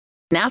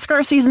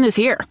NASCAR season is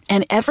here,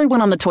 and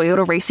everyone on the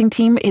Toyota racing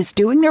team is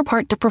doing their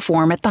part to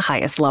perform at the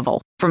highest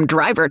level. From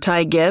driver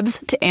Ty Gibbs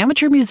to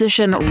amateur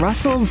musician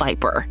Russell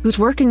Viper, who's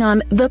working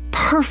on the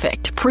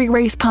perfect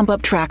pre-race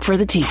pump-up track for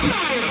the team.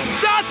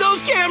 Start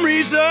those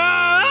Camrys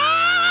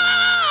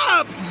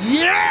up!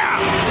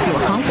 Yeah!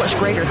 To accomplish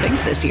greater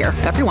things this year,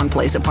 everyone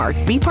plays a part.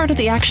 Be part of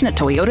the action at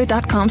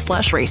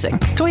toyota.com/racing.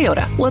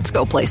 Toyota, let's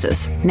go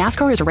places.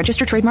 NASCAR is a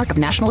registered trademark of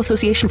National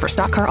Association for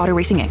Stock Car Auto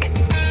Racing, Inc.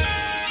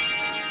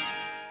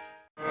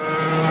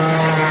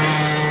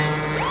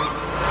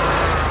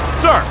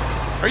 Sir,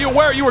 are you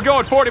aware you were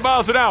going 40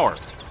 miles an hour?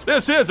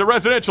 This is a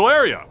residential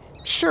area.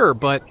 Sure,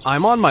 but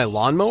I'm on my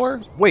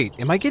lawnmower? Wait,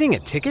 am I getting a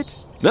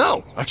ticket?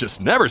 No, I've just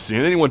never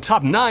seen anyone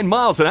top 9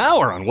 miles an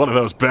hour on one of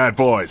those bad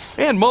boys.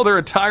 And mow their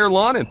entire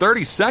lawn in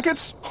 30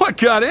 seconds? What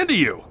got into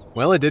you?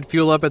 Well, it did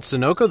fuel up at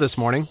Sunoco this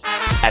morning.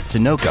 At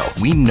Sunoco,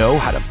 we know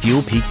how to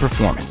fuel peak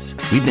performance.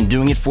 We've been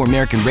doing it for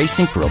American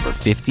racing for over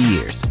 50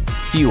 years.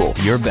 Fuel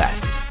your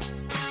best.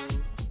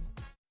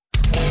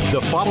 The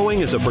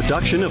following is a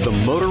production of the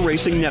Motor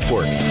Racing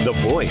Network, the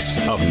voice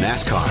of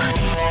NASCAR.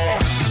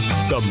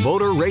 The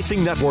Motor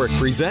Racing Network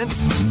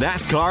presents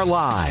NASCAR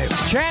Live.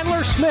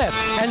 Chandler Smith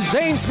and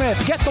Zane Smith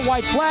get the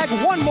white flag.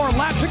 One more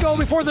lap to go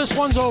before this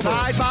one's over.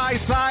 Side by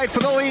side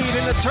for the lead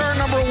into turn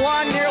number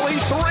 1, nearly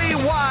 3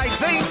 wide.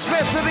 Zane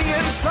Smith to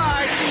the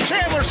inside.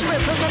 Chandler Smith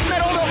in the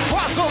middle. They'll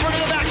cross over to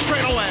the back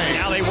straightaway.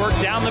 Now they work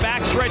down the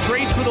backstretch,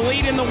 race for the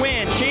lead in the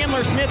win.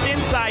 Chandler Smith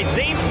inside.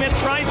 Zane Smith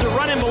tries to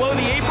run him below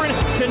the apron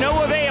to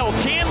no avail.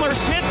 Chandler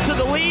Smith to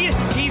the lead.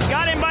 He's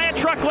got him by a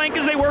truck length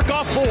as they work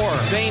off 4.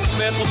 Zane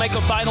Smith will make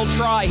a final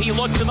try. He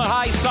looks to the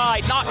high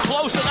side, not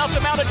close enough to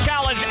mount a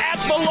challenge at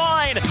the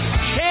line.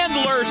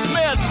 Chandler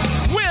Smith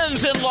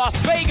wins in Las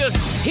Vegas.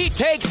 He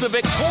takes the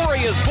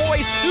victorious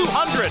Boys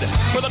 200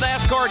 for the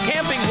NASCAR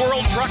Camping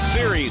World Truck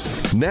Series.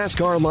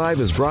 NASCAR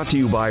Live is brought to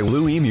you by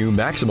Blue Emu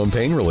Maximum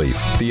Pain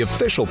Relief, the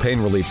official pain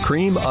relief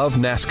cream of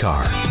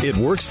NASCAR. It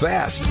works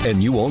fast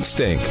and you won't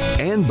stink.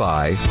 And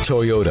by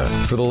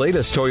Toyota. For the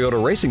latest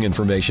Toyota racing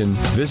information,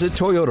 visit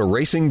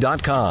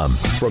toyotaracing.com.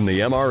 From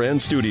the MRN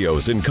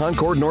studios in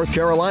Concord, North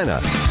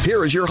Carolina,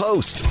 here is your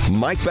host,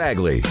 Mike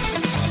Bagley.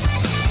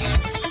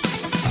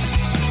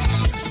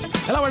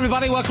 Hello,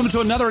 everybody. Welcome to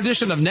another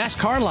edition of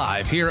NASCAR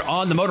Live here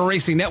on the Motor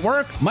Racing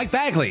Network. Mike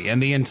Bagley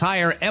and the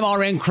entire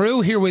MRN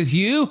crew here with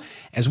you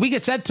as we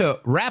get set to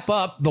wrap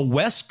up the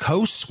West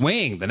Coast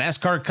Swing. The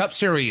NASCAR Cup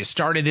Series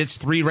started its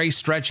 3-race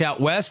stretch out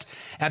west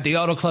at the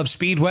Auto Club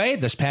Speedway.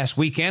 This past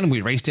weekend,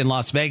 we raced in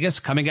Las Vegas.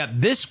 Coming up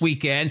this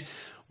weekend,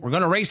 we're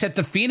going to race at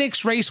the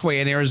Phoenix Raceway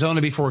in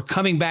Arizona before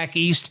coming back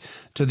east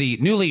to the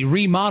newly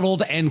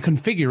remodeled and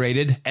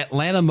configured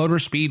Atlanta Motor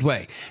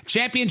Speedway.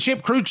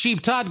 Championship crew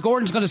chief Todd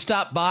Gordon's going to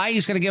stop by.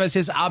 He's going to give us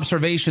his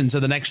observations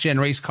of the next-gen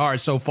race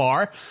cars so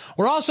far.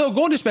 We're also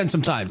going to spend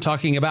some time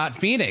talking about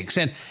Phoenix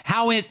and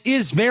how it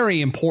is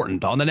very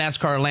important on the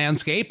NASCAR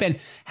landscape and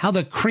how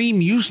the cream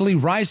usually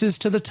rises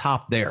to the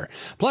top there.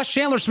 Plus,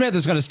 Chandler Smith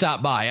is going to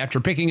stop by after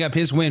picking up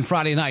his win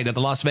Friday night at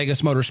the Las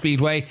Vegas Motor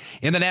Speedway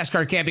in the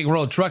NASCAR Camping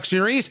World Truck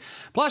Series.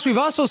 Plus, we've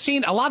also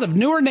seen a lot of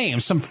newer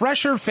names, some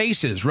fresher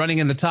faces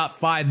running in the top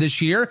 5 this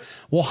year.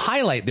 We'll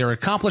highlight their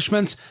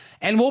accomplishments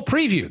and we'll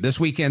preview this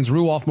weekend's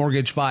Ruoff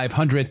Mortgage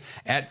 500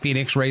 at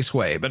Phoenix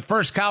Raceway. But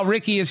first, Kyle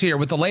Rickey is here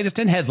with the latest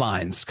in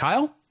headlines.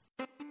 Kyle?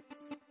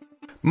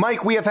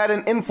 Mike, we have had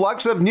an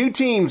influx of new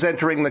teams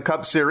entering the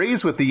Cup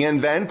Series with the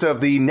invent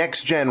of the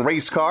next-gen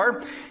race car.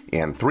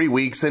 And 3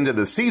 weeks into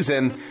the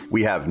season,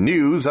 we have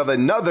news of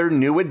another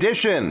new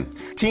addition.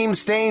 Team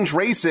Stange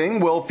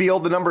Racing will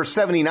field the number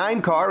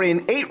 79 car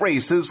in 8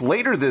 races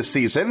later this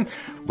season,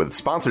 with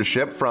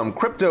sponsorship from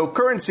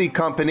cryptocurrency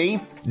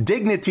company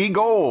Dignity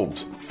Gold.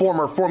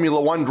 Former Formula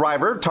One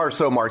driver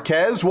Tarso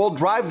Marquez will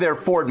drive their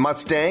Ford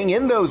Mustang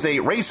in those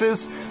 8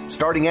 races,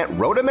 starting at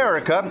Road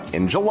America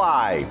in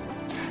July.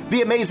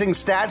 The amazing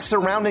stats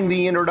surrounding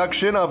the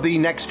introduction of the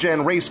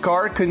next-gen race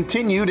car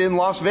continued in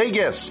Las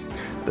Vegas.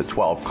 The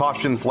 12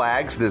 caution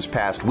flags this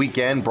past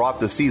weekend brought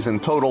the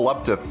season total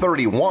up to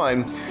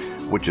 31,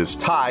 which is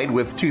tied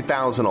with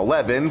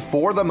 2011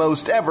 for the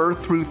most ever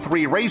through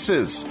 3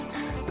 races.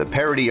 The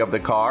parity of the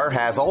car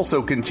has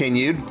also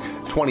continued.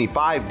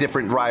 25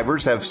 different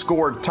drivers have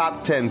scored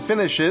top 10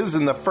 finishes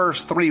in the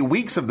first 3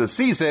 weeks of the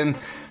season.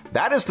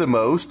 That is the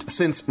most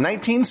since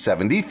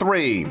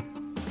 1973.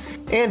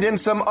 And in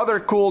some other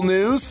cool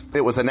news,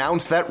 it was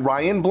announced that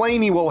Ryan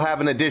Blaney will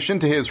have an addition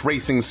to his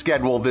racing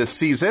schedule this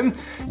season.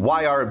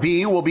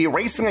 YRB will be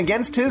racing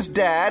against his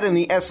dad in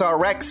the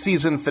SRX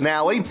season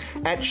finale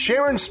at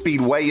Sharon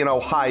Speedway in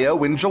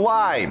Ohio in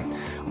July.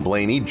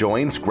 Blaney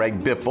joins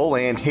Greg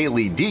Biffle and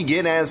Haley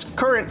Deegan as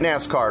current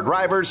NASCAR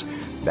drivers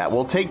that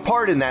will take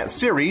part in that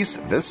series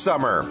this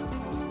summer.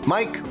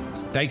 Mike?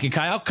 Thank you,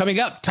 Kyle. Coming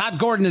up, Todd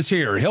Gordon is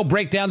here. He'll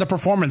break down the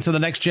performance of the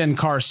next-gen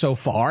car so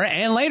far.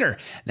 And later,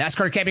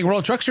 NASCAR Camping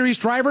World Truck Series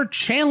driver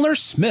Chandler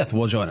Smith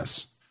will join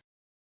us.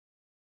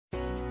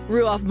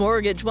 Ruoff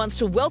Mortgage wants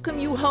to welcome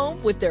you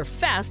home with their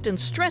fast and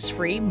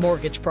stress-free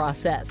mortgage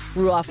process.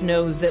 Ruoff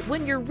knows that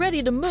when you're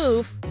ready to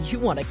move, you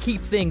want to keep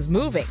things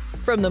moving.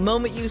 From the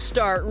moment you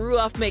start,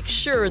 Ruoff makes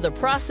sure the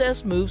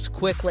process moves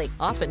quickly,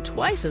 often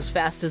twice as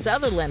fast as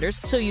other lenders,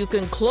 so you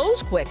can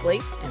close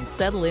quickly and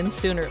settle in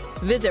sooner.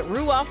 Visit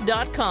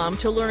Ruoff.com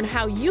to learn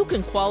how you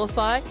can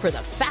qualify for the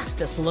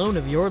fastest loan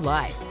of your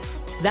life.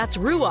 That's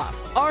Ruoff,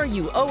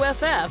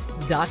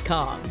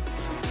 RUOFF.com.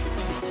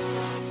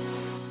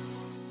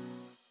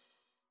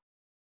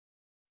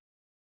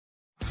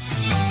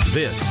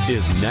 This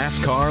is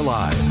NASCAR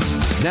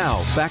Live.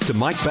 Now, back to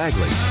Mike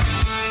Bagley.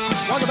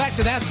 Welcome back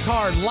to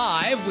NASCAR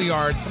Live. We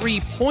are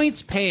 3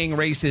 points paying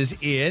races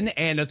in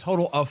and a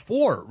total of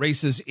 4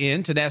 races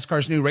in to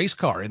NASCAR's new race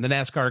car in the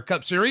NASCAR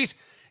Cup Series.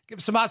 Give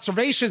some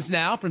observations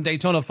now from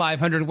Daytona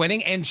 500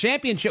 winning and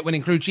championship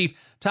winning crew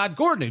chief Todd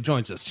Gordon, who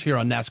joins us here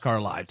on NASCAR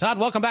Live. Todd,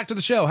 welcome back to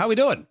the show. How are we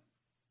doing?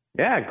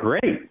 Yeah,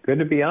 great. Good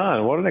to be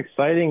on. What an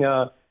exciting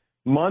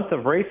month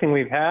of racing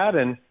we've had,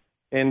 and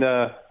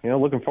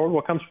looking forward to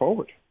what comes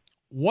forward.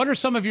 What are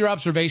some of your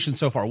observations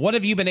so far? What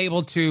have you been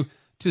able to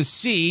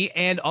see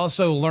and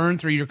also learn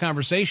through your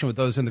conversation with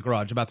those in the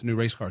garage about the new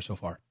race car so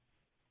far?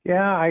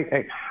 Yeah,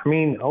 I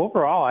mean,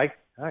 overall, I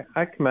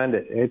commend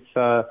it. It's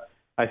I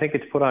think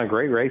it's put on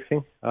great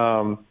racing.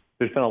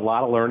 There's been a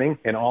lot of learning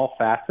in all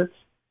facets,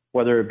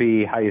 whether it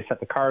be how you set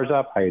the cars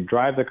up, how you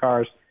drive the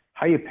cars,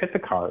 how you pit the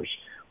cars.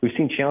 We've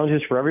seen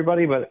challenges for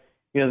everybody, but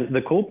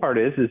the cool part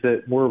is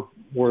that we're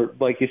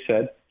like you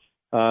said,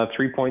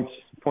 3 points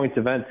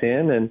events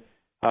in, and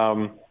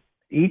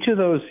each of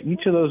those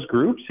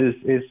groups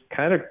is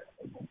kind of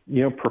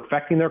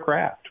perfecting their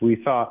craft.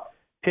 We saw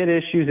pit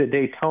issues at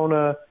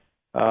Daytona,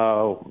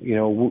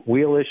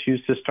 wheel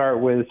issues to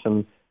start with,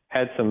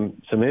 had some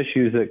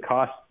issues that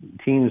cost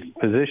teams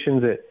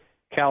positions at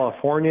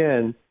California,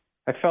 and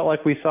I felt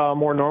like we saw a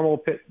more normal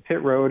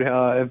pit road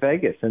at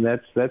Vegas, and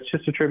that's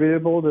just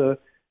attributable to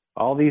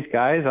all these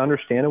guys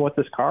understanding what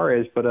this car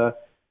is. But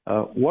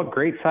what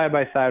great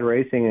side-by-side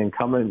racing and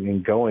coming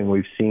and going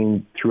we've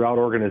seen throughout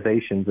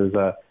organizations is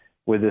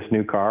with this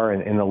new car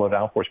and the low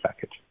downforce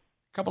package.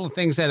 A couple of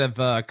things that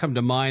have come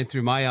to mind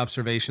through my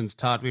observations,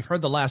 Todd. We've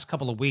heard the last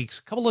couple of weeks,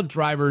 a couple of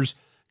drivers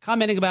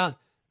commenting about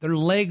their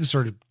legs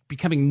are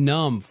becoming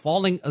numb,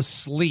 falling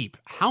asleep.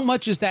 How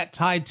much is that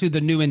tied to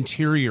the new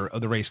interior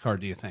of the race car,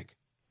 do you think?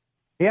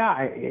 Yeah,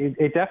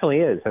 it definitely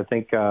is. I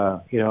think,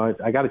 I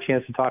got a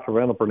chance to talk to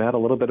Randall Burnett a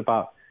little bit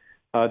about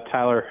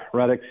Tyler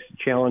Reddick's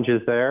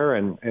challenges there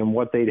and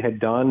what they had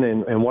done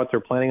and what they're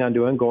planning on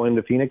doing going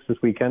to Phoenix this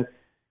weekend.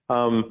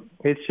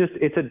 It's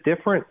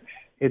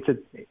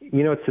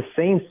the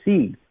same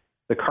seat.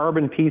 The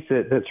carbon piece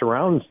that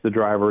surrounds the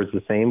driver is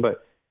the same,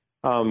 but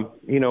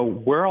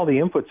where all the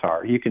inputs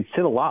are, you can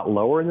sit a lot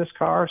lower in this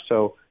car.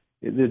 So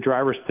the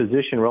driver's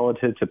position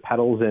relative to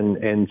pedals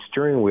and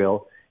steering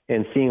wheel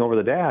and seeing over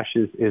the dash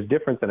is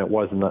different than it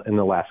was in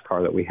the last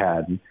car that we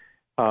had.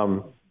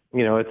 That's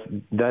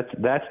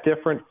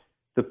different.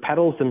 The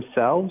pedals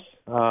themselves,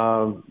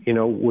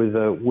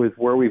 with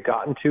where we've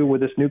gotten to with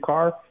this new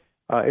car,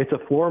 it's a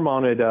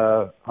floor-mounted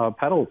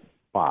pedal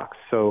box.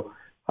 So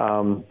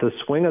the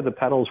swing of the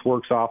pedals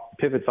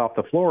pivots off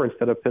the floor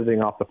instead of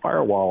pivoting off the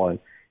firewall, and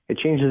it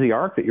changes the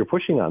arc that you're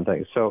pushing on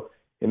things. So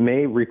it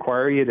may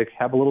require you to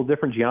have a little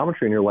different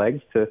geometry in your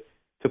legs to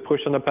push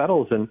on the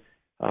pedals, and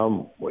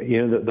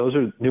those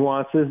are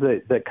nuances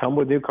that come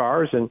with new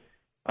cars and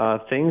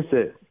things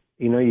that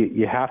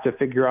you have to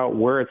figure out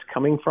where it's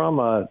coming from.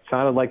 It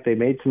sounded like they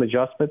made some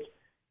adjustments,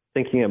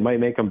 thinking it might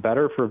make them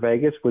better for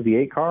Vegas with the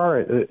 8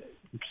 car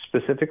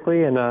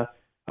specifically. And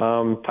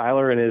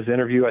Tyler, in his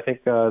interview, I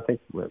think earlier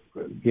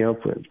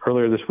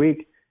this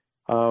week,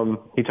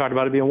 he talked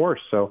about it being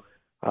worse. So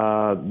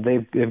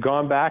they've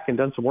gone back and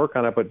done some work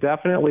on it, but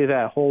definitely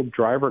that whole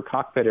driver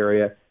cockpit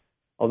area,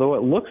 although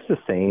it looks the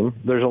same,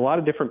 there's a lot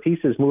of different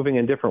pieces moving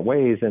in different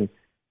ways, and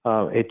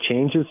it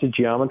changes the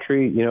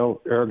geometry,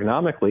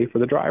 ergonomically for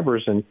the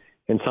drivers, and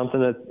something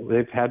that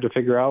they've had to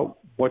figure out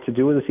what to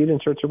do with the seat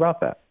inserts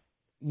about that.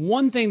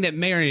 One thing that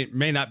may or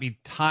may not be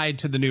tied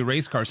to the new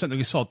race car, something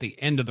we saw at the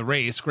end of the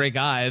race, Greg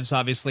Ives,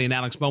 obviously, and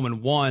Alex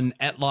Bowman won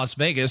at Las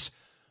Vegas,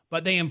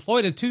 but they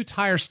employed a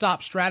 2-tire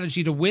stop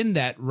strategy to win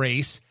that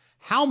race.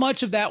 How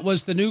much of that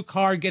was the new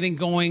car getting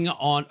going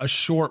on a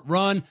short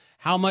run?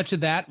 How much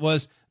of that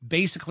was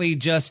basically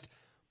just,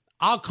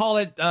 I'll call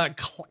it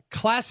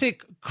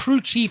classic crew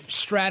chief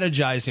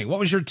strategizing? What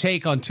was your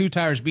take on 2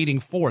 tires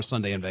beating 4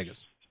 Sunday in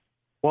Vegas?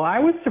 Well, I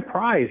was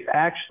surprised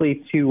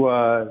actually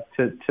to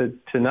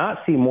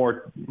not see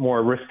more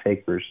risk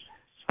takers,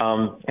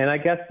 and I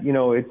guess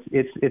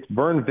it's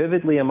burned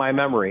vividly in my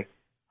memory.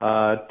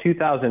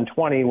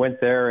 2020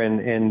 went there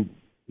and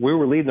we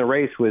were leading the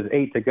race with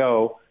 8 to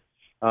go.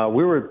 I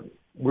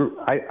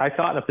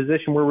thought in a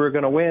position where we were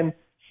going to win.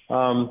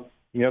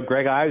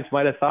 Greg Ives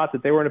might have thought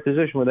that they were in a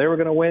position where they were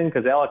going to win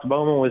because Alex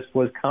Bowman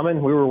was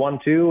coming. We were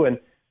 1-2, and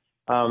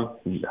I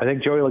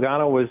think Joey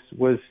Logano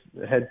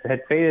had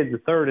faded to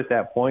third at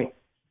that point.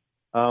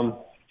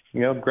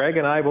 Greg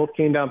and I both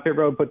came down pit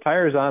road, put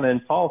tires on,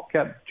 and Paul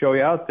kept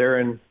Joey out there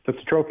and took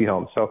the trophy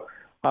home. So,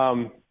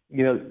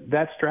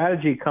 that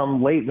strategy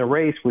come late in the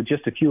race with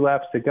just a few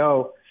laps to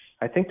go.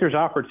 I think there's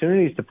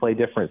opportunities to play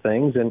different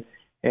things, and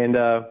And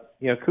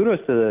kudos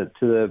to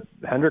the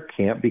Hendrick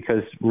camp,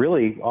 because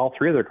really all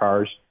three of their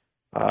cars,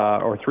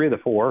 or three of the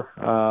four,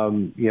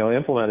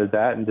 implemented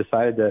that and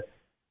decided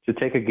to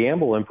take a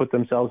gamble and put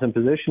themselves in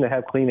position to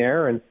have clean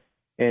air.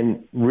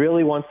 And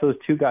really, once those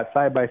two got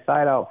side by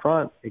side out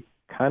front, it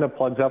kind of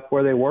plugs up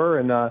where they were.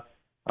 And I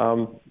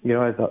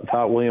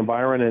thought William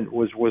Byron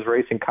was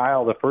racing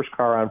Kyle, the first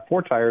car, on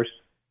four tires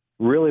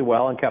really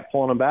well, and kept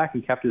pulling him back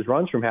and kept his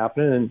runs from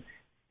happening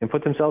and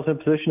put themselves in a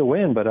position to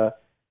win. But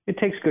it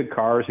takes good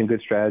cars and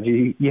good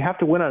strategy. You have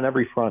to win on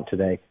every front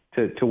today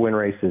to win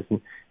races.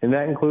 And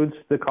that includes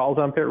the calls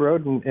on pit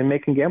road and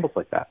making gambles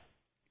like that.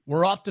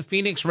 We're off to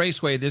Phoenix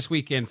Raceway this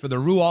weekend for the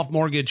Ruoff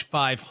Mortgage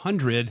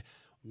 500.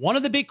 One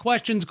of the big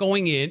questions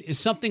going in is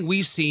something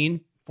we've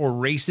seen for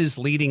races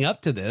leading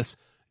up to this.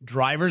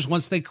 Drivers,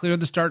 once they clear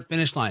the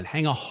start-finish line,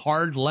 hang a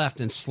hard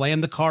left and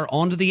slam the car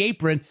onto the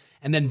apron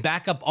and then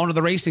back up onto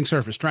the racing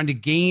surface, trying to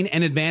gain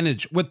an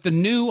advantage. With the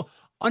new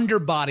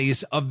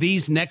underbodies of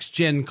these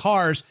next-gen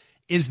cars,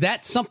 is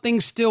that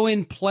something still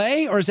in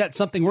play, or is that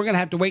something we're going to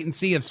have to wait and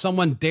see if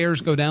someone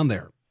dares go down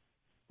there?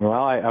 Well,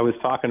 I was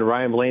talking to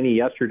Ryan Blaney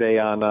yesterday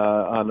on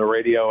the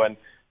radio, and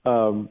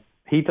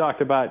he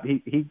talked about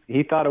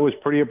he thought it was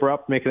pretty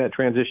abrupt making that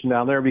transition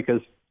down there,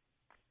 because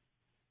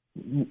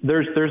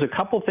there's a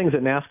couple things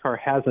that NASCAR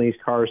has on these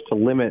cars to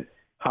limit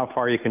how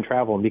far you can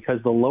travel, and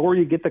because the lower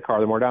you get the car,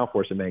 the more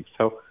downforce it makes.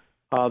 So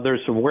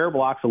there's some wear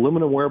blocks,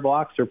 aluminum wear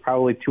blocks. They're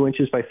probably 2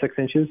 inches by 6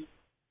 inches,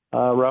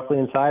 roughly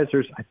in size.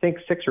 There's, I think,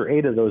 6 or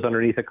 8 of those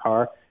underneath the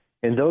car,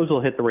 and those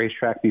will hit the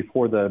racetrack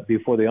before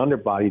the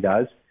underbody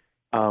does,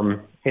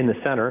 in the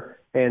center.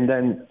 And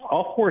then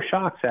all four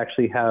shocks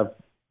actually have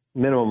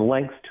minimum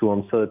lengths to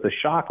them, so that the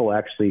shock will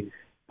actually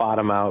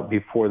bottom out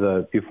before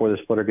the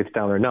splitter gets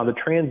down there. Now, the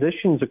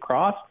transitions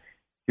across,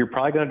 you're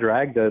probably going to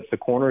drag the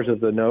corners of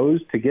the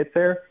nose to get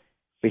there.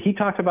 But he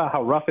talked about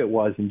how rough it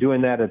was in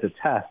doing that as a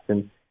test.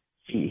 And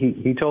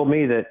he told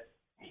me that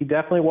he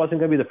definitely wasn't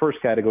going to be the first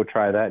guy to go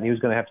try that, and he was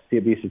going to have to see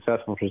it be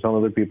successful for some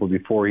other people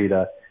before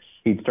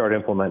he'd start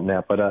implementing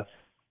that. But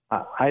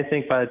I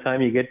think by the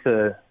time you get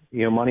to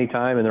money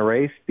time in the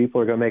race, people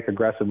are going to make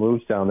aggressive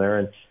moves down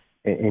there,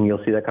 and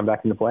you'll see that come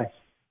back into play.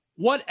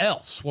 What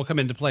else will come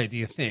into play, do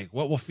you think?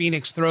 What will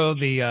Phoenix throw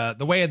the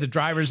way of the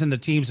drivers and the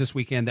teams this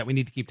weekend that we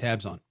need to keep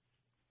tabs on?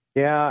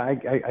 Yeah,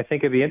 I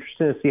think it'd be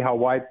interesting to see how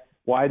wide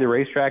the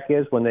racetrack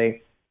is when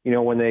they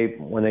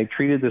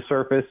treated the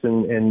surface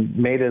and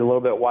made it a little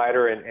bit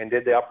wider and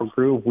did the upper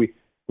groove. We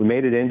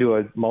made it into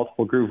a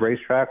multiple groove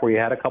racetrack where you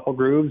had a couple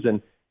grooves,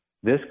 and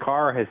this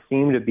car has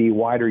seemed to be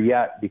wider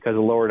yet because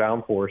of lower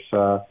downforce.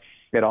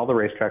 At all the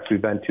racetracks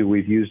we've been to,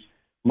 we've used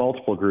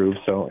multiple grooves,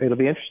 so it'll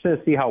be interesting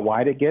to see how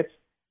wide it gets.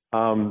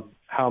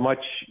 How much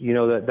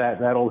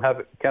that'll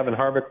have Kevin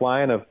Harvick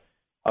line of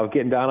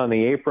getting down on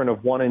the apron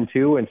of 1 and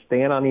 2 and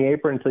staying on the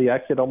apron until you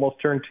exit almost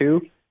turn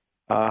 2.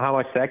 How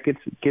much that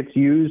gets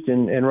used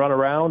and run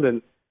around,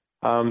 and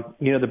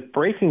the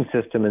braking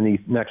system in these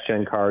next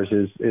gen cars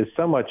is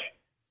so much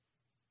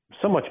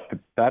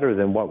better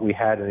than what we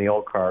had in the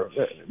old car.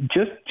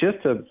 Just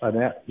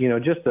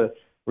a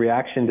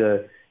reaction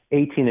to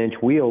 18-inch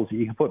wheels,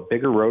 you can put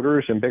bigger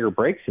rotors and bigger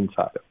brakes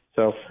inside it.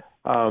 So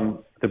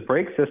the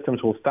brake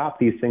systems will stop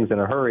these things in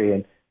a hurry,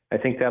 and I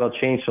think that'll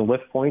change some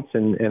lift points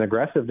and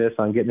aggressiveness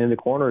on getting into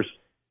corners.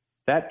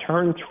 That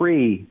turn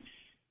 3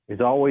 has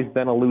always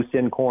been a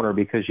loose-in corner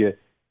because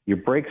you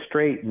brake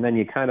straight and then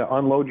you kind of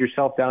unload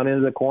yourself down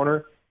into the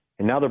corner,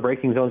 and now the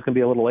braking zone is going to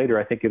be a little later.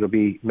 I think it'll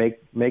be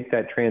make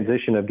that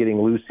transition of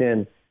getting loose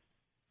in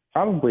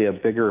probably a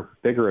bigger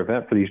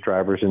event for these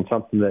drivers, and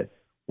something that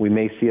we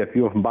may see a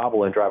few of them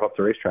bobble and drive up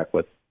the racetrack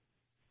with.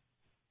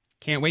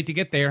 Can't wait to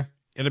get there.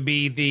 It'll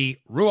be the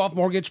Ruoff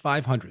Mortgage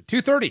 500,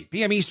 2:30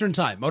 p.m. Eastern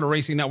Time. Motor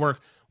Racing Network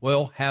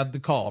will have the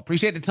call.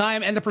 Appreciate the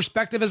time and the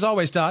perspective as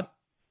always, Todd.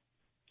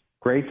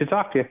 Great to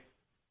talk to you.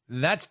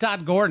 That's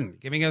Todd Gordon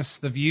giving us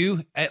the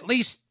view, at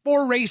least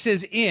 4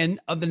 races in,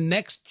 of the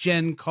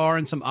next-gen car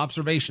and some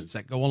observations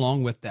that go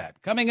along with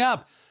that. Coming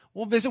up,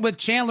 we'll visit with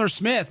Chandler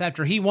Smith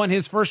after he won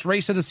his first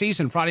race of the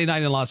season Friday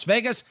night in Las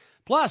Vegas.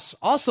 Plus,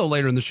 also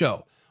later in the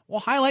show,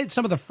 we'll highlight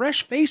some of the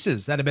fresh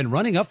faces that have been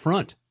running up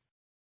front.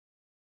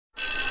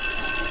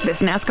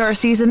 This NASCAR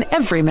season,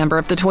 every member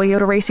of the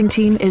Toyota racing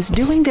team is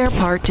doing their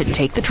part to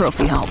take the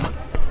trophy home.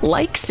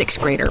 Like 6th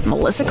grader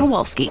Melissa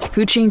Kowalski,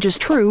 who changes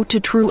true to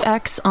True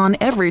X on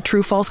every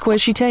true-false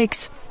quiz she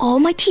takes. All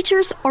my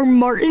teachers are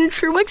Martin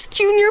Truex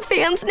Jr.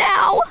 fans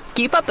now.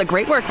 Keep up the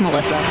great work,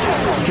 Melissa.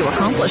 To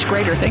accomplish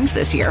greater things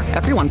this year,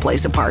 everyone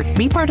plays a part.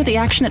 Be part of the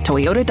action at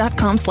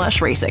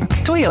toyota.com/racing.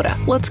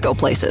 Toyota, let's go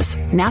places.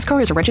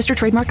 NASCAR is a registered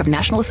trademark of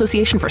National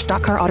Association for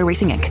Stock Car Auto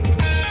Racing, Inc.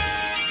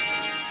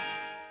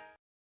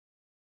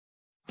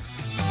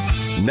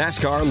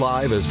 NASCAR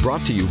Live is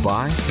brought to you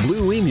by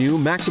Blue Emu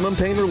Maximum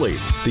Pain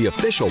Relief, the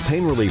official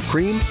pain relief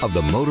cream of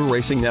the Motor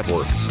Racing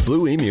Network.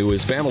 Blue Emu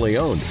is family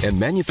owned and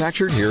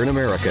manufactured here in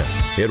America.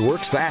 It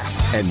works fast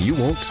and you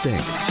won't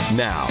stink.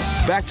 Now,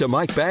 back to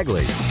Mike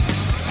Bagley.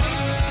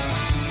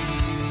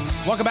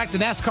 Welcome back to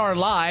NASCAR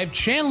Live.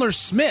 Chandler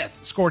Smith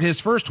scored his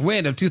first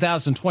win of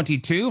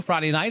 2022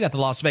 Friday night at the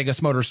Las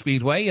Vegas Motor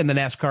Speedway in the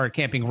NASCAR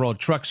Camping World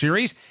Truck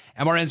Series.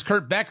 MRN's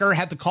Kurt Becker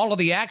had the call of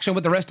the action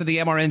with the rest of the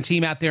MRN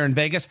team out there in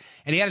Vegas,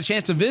 and he had a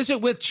chance to visit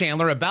with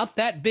Chandler about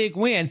that big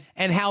win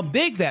and how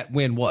big that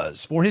win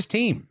was for his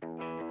team.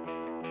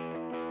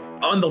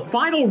 On the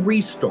final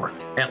restart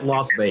at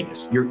Las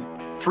Vegas, you're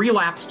 3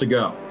 laps to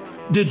go.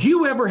 Did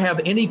you ever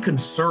have any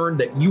concern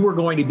that you were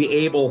going to be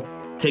able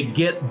to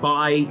get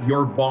by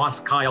your boss,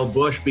 Kyle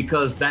Busch?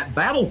 Because that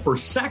battle for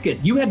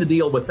second, you had to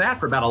deal with that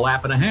for about a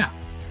lap and a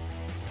half.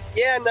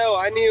 Yeah, no,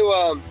 I knew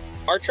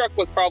our truck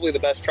was probably the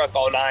best truck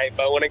all night.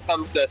 But when it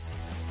comes to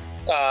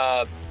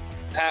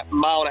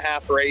mile and a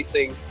half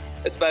racing,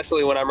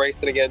 especially when I'm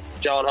racing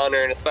against John Hunter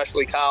and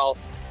especially Kyle,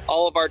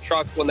 all of our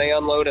trucks, when they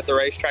unload at the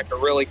racetrack, are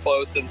really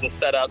close in the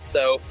setup.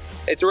 So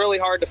it's really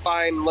hard to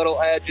find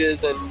little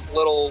edges and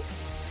little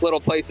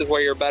places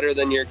where you're better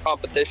than your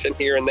competition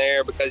here and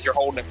there because you're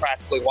holding it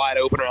practically wide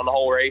open around the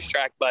whole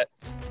racetrack. But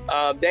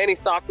Danny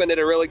Stockman did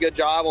a really good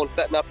job on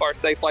setting up our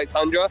Safe Light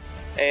Tundra,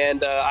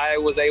 and I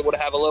was able to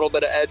have a little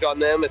bit of edge on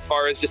them as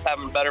far as just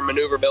having better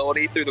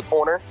maneuverability through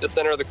the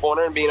center of the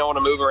corner, and being able to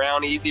move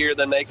around easier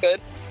than they could.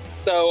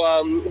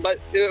 So, but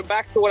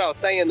back to what I was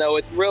saying, though,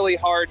 it's really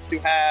hard to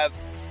have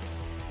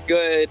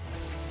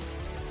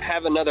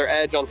another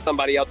edge on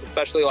somebody else,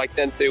 especially like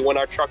them too, when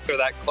our trucks are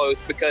that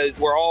close, because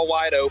we're all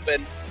wide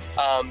open.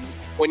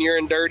 When you're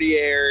in dirty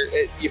air,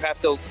 you have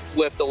to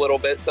lift a little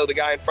bit. So the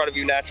guy in front of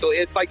you naturally,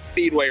 it's like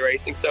speedway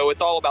racing. So it's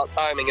all about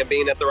timing and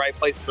being at the right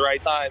place at the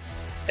right time.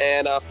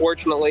 And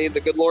fortunately, the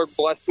good Lord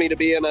blessed me to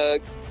be in the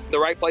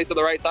right place at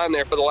the right time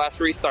there for the last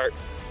restart.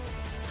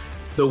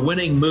 The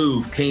winning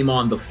move came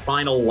on the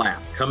final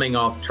lap, coming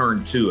off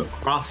turn 2, a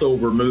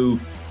crossover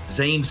move.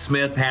 Zane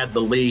Smith had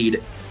the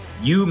lead.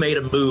 You made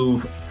a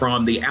move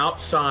from the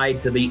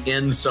outside to the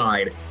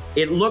inside.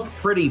 It looked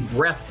pretty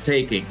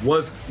breathtaking.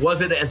 Was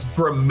it as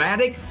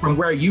dramatic from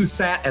where you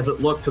sat as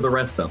it looked to the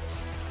rest of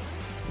us?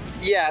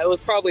 Yeah, it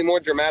was probably more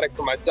dramatic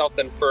for myself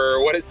than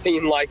for what it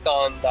seemed like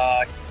on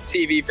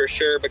TV for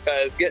sure,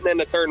 because getting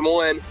into turn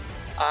 1,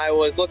 I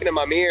was looking in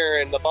my mirror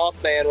and the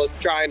boss man was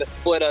trying to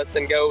split us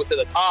and go to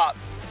the top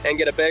and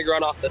get a big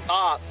run off the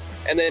top.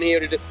 And then he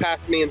would have just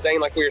passed me and Zane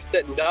like we were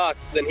sitting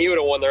ducks. Then he would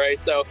have won the race.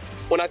 So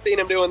when I seen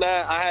him doing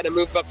that, I had to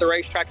move up the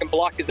racetrack and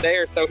block his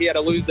air. So he had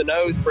to lose the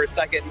nose for a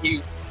second.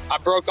 I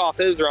broke off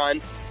his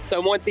run.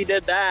 So once he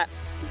did that,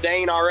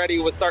 Zane already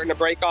was starting to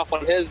break off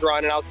on his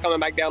run, and I was coming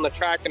back down the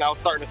track, and I was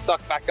starting to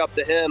suck back up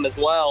to him as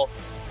well.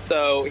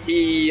 So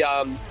he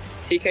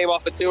came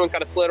off of 2 and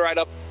kind of slid right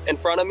up in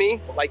front of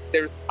me.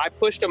 I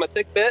pushed him a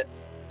tick bit,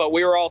 but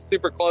we were all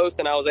super close,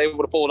 and I was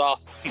able to pull it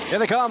off. Here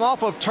they come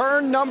off of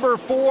turn number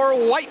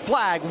 4, white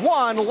flag.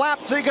 1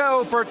 lap to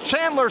go for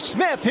Chandler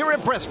Smith here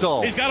at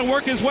Bristol. He's got to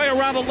work his way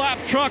around a lap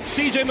truck.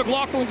 C.J.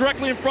 McLaughlin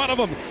directly in front of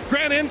him.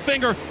 Grant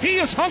Enfinger, he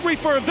is hungry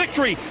for a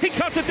victory. He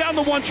cuts it down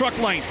to 1 truck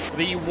length.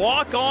 The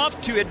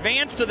walk-off to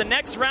advance to the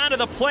next round of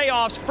the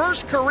playoffs.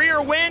 First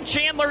career win,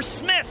 Chandler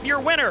Smith, your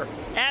winner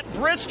at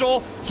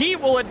Bristol. He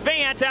will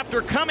advance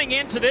after coming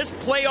into this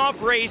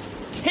playoff race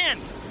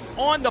 10th.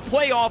 On the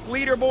playoff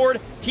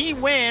leaderboard. He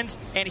wins,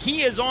 and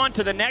he is on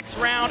to the next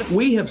round.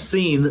 We have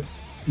seen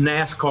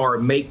NASCAR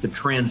make the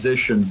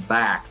transition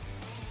back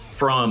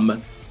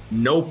from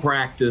no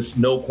practice,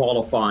 no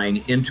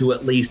qualifying, into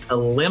at least a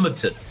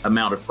limited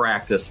amount of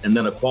practice and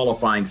then a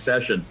qualifying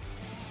session.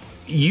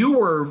 You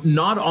were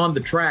not on the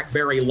track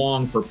very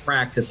long for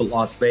practice at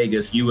Las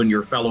Vegas, you and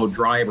your fellow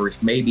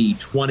drivers, maybe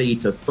 20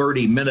 to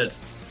 30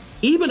 minutes.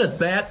 Even at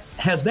that,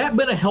 has that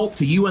been a help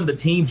to you and the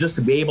team just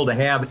to be able to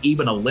have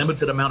even a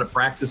limited amount of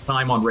practice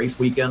time on race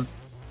weekend?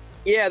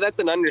 Yeah, that's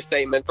an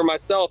understatement. For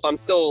myself, I'm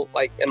still,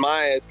 in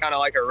my eyes, kind of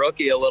like a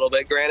rookie a little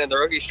bit. Granted, the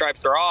rookie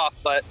stripes are off,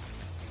 but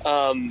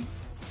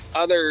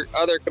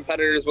other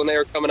competitors, when they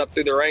were coming up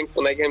through the ranks,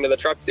 when they came to the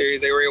Truck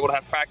Series, they were able to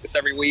have practice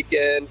every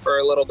weekend for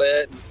a little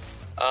bit.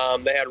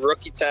 They had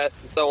rookie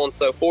tests and so on and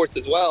so forth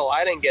as well.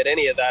 I didn't get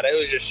any of that. It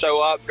was just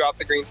show up, drop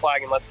the green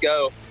flag, and let's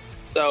go.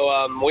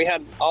 So we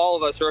had all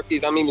of us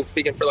rookies, I'm even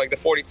speaking for the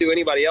 42,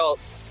 anybody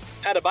else,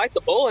 had to bite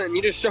the bullet, and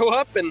you just show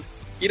up and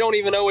you don't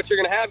even know what you're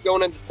going to have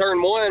going into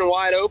turn 1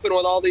 wide open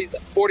with all these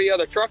 40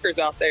 other truckers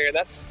out there.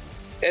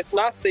 It's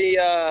not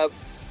the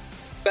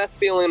best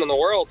feeling in the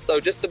world.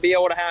 So just to be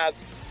able to have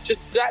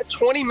just that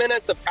 20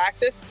 minutes of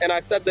practice, and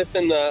I said this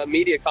in the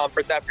media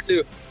conference after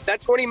too,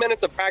 that 20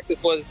 minutes of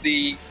practice was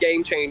the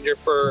game changer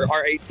for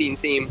our 18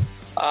 team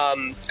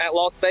at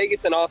Las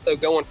Vegas, and also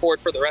going forward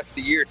for the rest of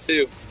the year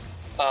too.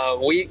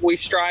 We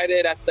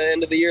strided at the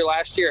end of the year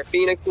last year at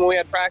Phoenix when we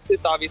had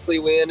practice. Obviously,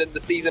 we ended the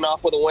season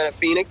off with a win at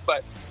Phoenix,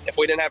 but if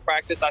we didn't have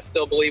practice, I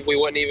still believe we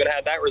wouldn't even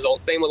have that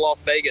result. Same with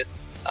Las Vegas.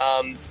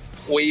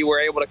 We were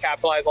able to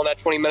capitalize on that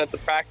 20 minutes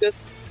of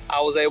practice. I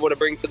was able to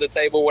bring to the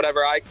table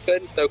whatever I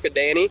could, so could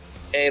Danny,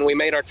 and we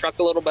made our truck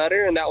a little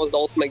better, and that was the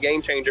ultimate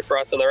game changer for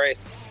us in the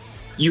race.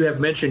 You have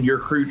mentioned your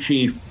crew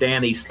chief,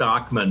 Danny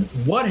Stockman.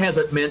 What has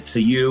it meant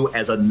to you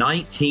as a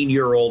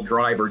 19-year-old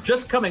driver,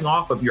 just coming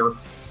off of your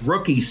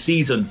rookie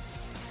season,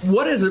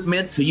 What has it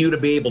meant to you to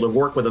be able to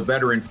work with a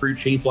veteran crew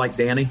chief like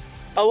Danny?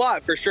 A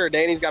lot, for sure.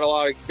 Danny's got a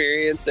lot of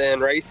experience in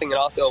racing and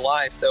also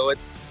life, so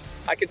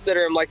I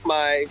consider him like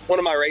one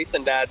of my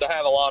racing dads. I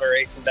have a lot of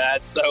racing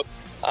dads, so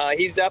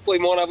he's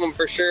definitely one of them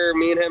for sure.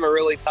 Me and him are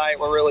really tight.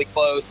 We're really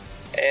close,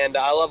 and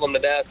I love him to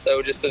death.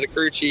 So just as a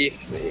crew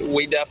chief,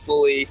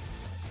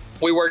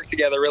 we work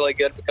together really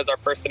good because our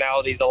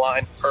personalities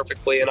align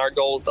perfectly and our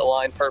goals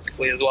align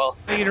perfectly as well.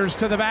 Leaders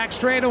to the back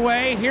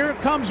straightaway. Here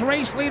comes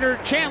race leader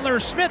Chandler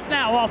Smith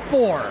now off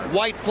 4.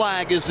 White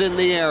flag is in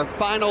the air.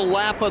 Final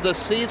lap of the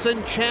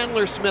season.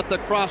 Chandler Smith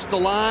across the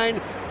line.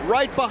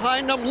 Right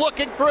behind them,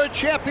 looking for a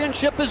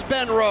championship, is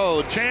Ben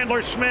Rhodes.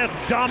 Chandler Smith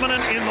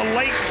dominant in the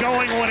late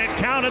going when it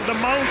counted the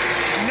most.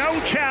 No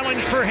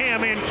challenge for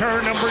him in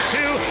turn number 2.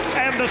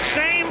 And the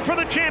same for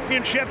the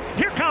championship.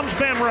 Here comes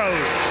Ben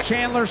Rhodes.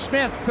 Chandler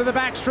Smith to the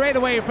back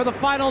straightaway for the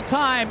final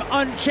time.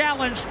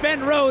 Unchallenged.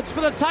 Ben Rhodes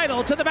for the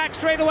title to the back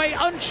straightaway.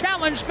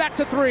 Unchallenged back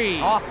to 3.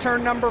 Off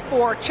turn number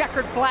 4.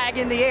 Checkered flag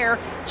in the air.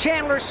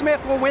 Chandler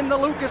Smith will win the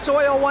Lucas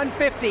Oil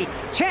 150.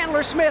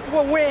 Chandler Smith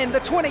will win the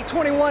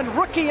 2021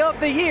 Rookie of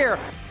the Year.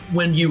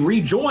 When you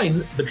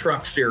rejoin the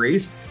Truck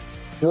Series,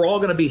 we're all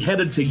going to be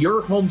headed to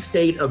your home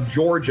state of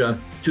Georgia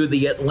to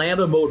the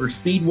Atlanta Motor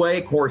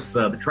Speedway. Of course,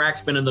 the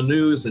track's been in the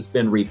news. It's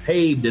been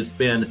repaved. It's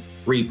been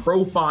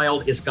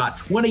reprofiled. It's got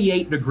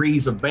 28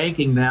 degrees of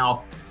banking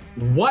now.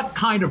 What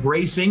kind of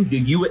racing do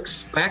you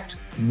expect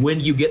when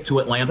you get to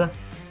Atlanta?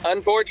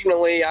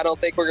 Unfortunately, I don't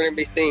think we're going to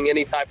be seeing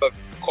any type of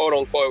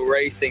quote-unquote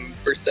racing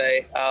per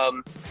se.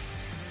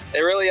 It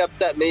really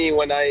upset me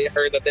when I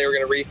heard that they were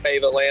going to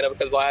repave Atlanta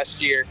because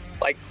last year,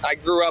 I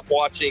grew up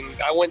watching,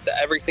 I went to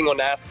every single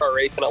NASCAR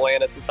race in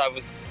Atlanta since I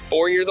was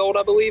 4 years old,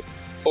 I believe,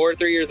 4 or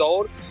 3 years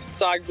old.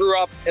 So I grew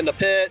up in the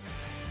pits,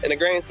 in the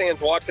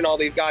grandstands, watching all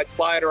these guys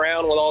slide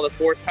around with all this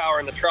horsepower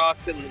in the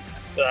trucks and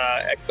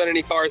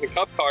Xfinity cars and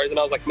Cup cars. And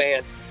I was like,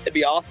 man, it'd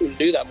be awesome to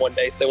do that one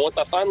day. So once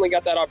I finally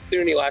got that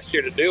opportunity last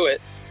year to do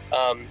it,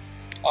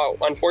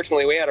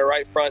 unfortunately, we had a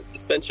right front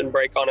suspension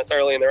break on us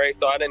early in the race,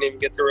 so I didn't even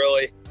get to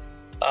really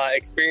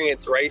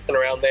experience racing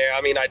around there.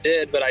 I mean, I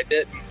did, but I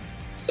didn't.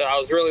 So I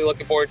was really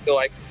looking forward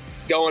to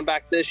going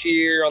back this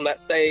year on that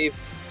same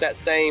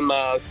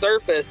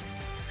surface,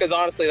 because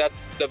honestly,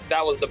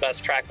 that was the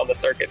best track on the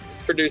circuit.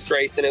 Produced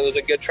racing, it was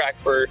a good track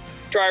for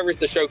drivers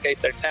to showcase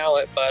their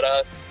talent, but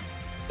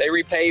they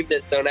repaved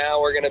it, so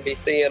now we're going to be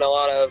seeing a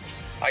lot of,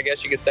 I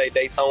guess you could say,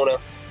 Daytona.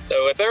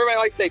 So if everybody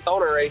likes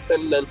Daytona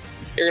racing, then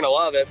you're going to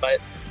love it. But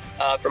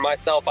for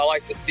myself, I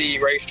like to see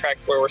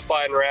racetracks where we're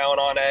sliding around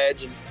on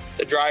edge and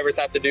the drivers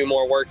have to do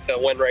more work to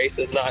win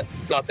races,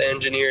 not the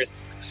engineers.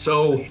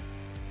 So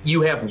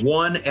you have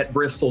won at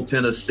Bristol,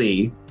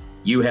 Tennessee.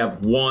 You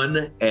have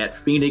won at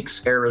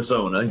Phoenix,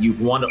 Arizona.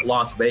 You've won at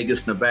Las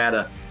Vegas,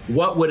 Nevada.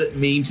 What would it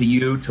mean to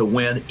you to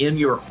win in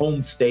your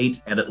home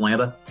state at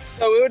Atlanta?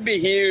 So it would be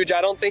huge.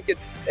 I don't think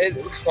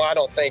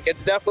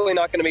it's definitely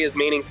not going to be as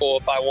meaningful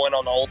if I won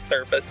on the old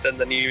surface than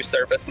the new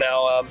surface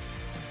now.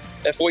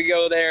 If we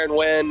go there and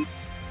win,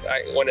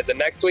 when is it,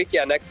 next week?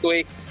 Yeah, next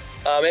week.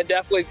 It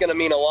definitely is going to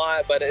mean a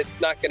lot, but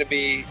it's not going to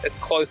be as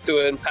close to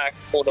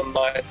impactful to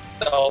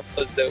myself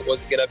as it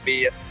was going to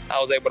be if I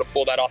was able to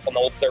pull that off on the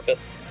old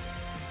surface.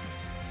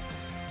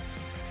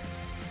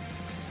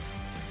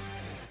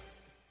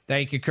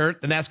 Thank you,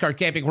 Kurt. The NASCAR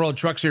Camping World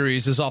Truck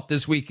Series is off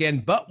this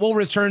weekend, but we'll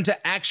return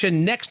to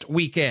action next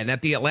weekend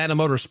at the Atlanta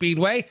Motor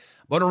Speedway.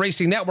 Motor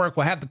Racing Network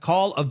will have the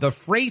call of the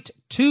Freight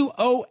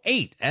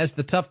 208 as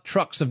the tough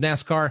trucks of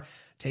NASCAR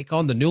take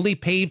on the newly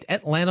paved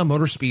Atlanta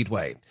Motor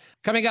Speedway.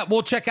 Coming up,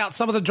 we'll check out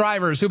some of the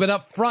drivers who've been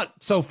up front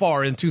so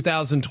far in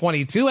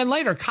 2022. And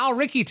later, Kyle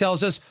Rickey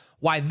tells us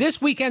why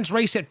this weekend's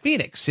race at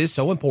Phoenix is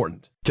so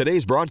important.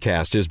 Today's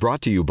broadcast is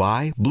brought to you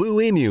by Blue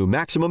Emu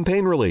Maximum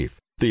Pain Relief,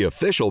 the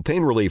official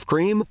pain relief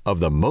cream of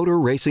the Motor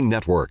Racing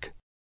Network.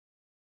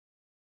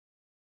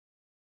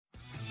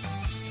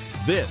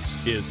 This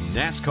is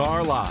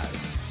NASCAR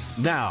Live.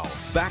 Now,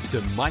 back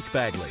to Mike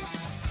Bagley.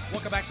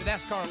 Welcome back to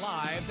NASCAR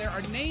Live. There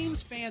are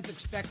names fans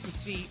expect to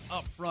see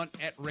up front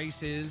at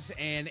races,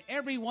 and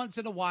every once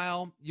in a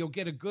while, you'll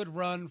get a good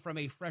run from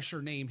a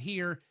fresher name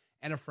here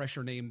and a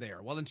fresher name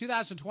there. Well, in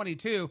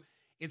 2022,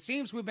 it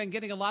seems we've been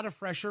getting a lot of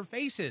fresher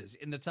faces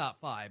in the top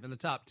 5 and the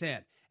top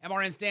 10.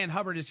 MRN's Dan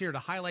Hubbard is here to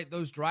highlight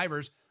those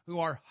drivers who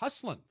are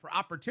hustling for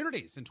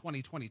opportunities in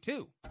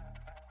 2022.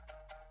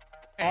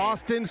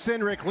 Austin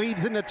Cindric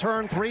leads into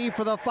turn 3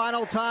 for the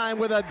final time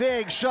with a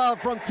big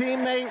shove from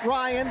teammate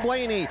Ryan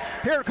Blaney.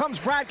 Here comes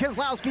Brad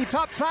Keselowski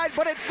topside,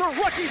 but it's the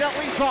rookie that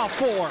leads off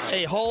 4.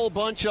 A whole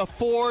bunch of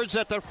Fords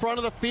at the front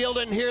of the field,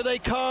 and here they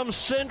come.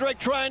 Cindric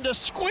trying to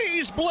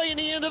squeeze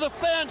Blaney into the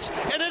fence,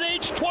 and at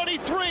age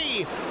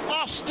 23,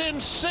 Austin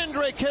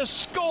Cindric has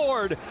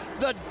scored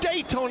the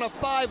Daytona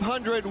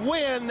 500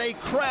 win. They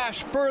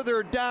crash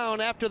further down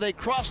after they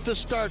crossed the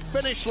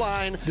start-finish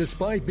line.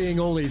 Despite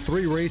being only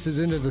 3 races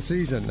into the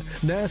season,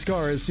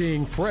 NASCAR is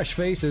seeing fresh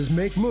faces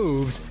make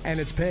moves, and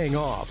it's paying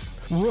off.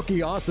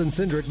 Rookie Austin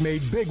Cindric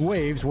made big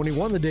waves when he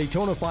won the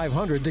Daytona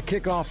 500 to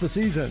kick off the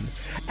season.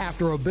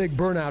 After a big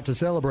burnout to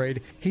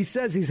celebrate, he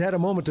says he's had a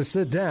moment to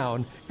sit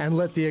down and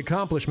let the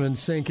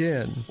accomplishments sink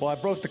in. Well, I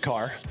broke the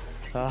car.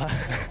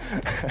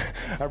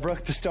 I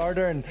broke the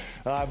starter and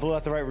I blew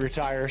out the right rear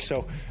tire.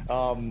 So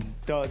don't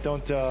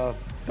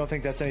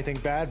think that's anything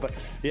bad. But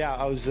yeah,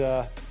 I was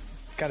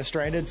kind of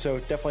stranded. So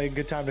definitely a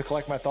good time to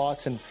collect my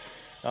thoughts and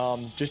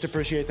just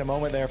appreciate the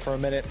moment there for a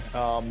minute.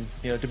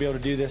 To be able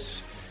to do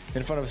this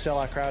in front of a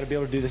sellout crowd, to be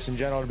able to do this in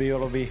general, to be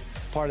able to be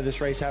part of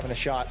this race, having a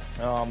shot.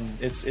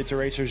 It's a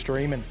racer's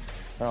dream, and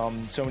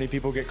so many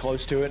people get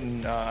close to it,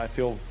 and I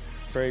feel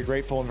very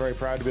grateful and very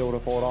proud to be able to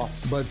pull it off.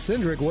 But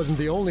Cindric wasn't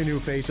the only new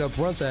face up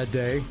front that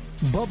day.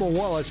 Bubba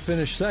Wallace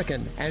finished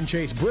second, and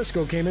Chase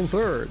Briscoe came in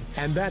third.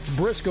 And that's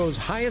Briscoe's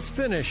highest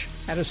finish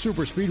at a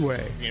super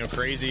speedway.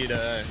 Crazy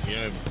to,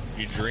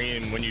 you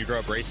dream when you grow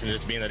up racing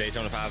just being the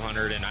Daytona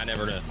 500, and I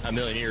never in a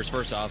million years,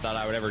 first off, thought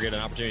I would ever get an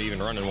opportunity to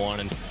even run in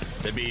one. And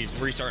to be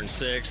restarting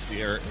sixth,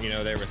 there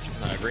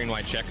with green,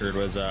 white, checkered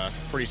was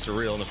pretty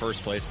surreal in the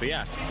first place. But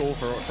yeah, cool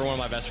for one of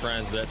my best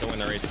friends to win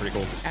the race. Pretty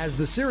cool. As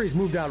the series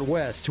moved out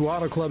west to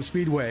Auto Club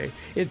Speedway,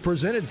 it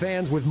presented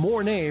fans with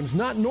more names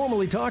not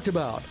normally talked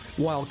about.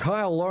 While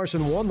Kyle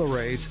Larson won the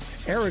race,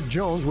 Eric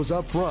Jones was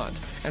up front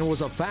and was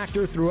a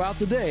factor throughout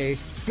the day,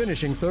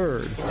 finishing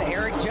third. It's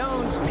Eric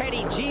Jones,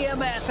 Petty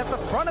GMS at the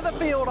front of the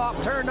field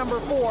off turn number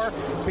 4.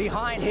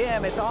 Behind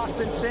him, it's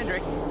Austin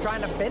Cindric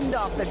trying to fend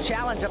off the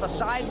challenge of a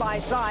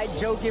side-by-side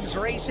Joe Gibbs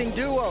Racing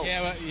duo.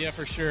 Yeah,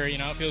 for sure. It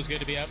feels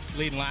good to be up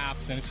leading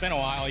laps, and it's been a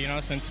while,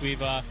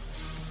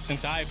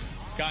 since I've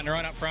gotten to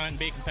run up front and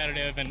be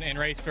competitive and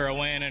race for a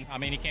win. And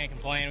you can't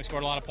complain. We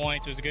scored a lot of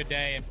points. It was a good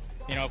day, and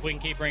if we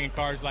can keep bringing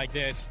cars like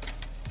this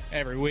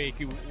every week,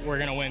 we're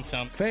going to win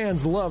some.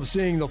 Fans love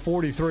seeing the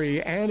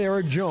 43 and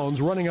Eric Jones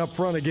running up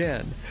front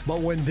again. But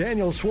when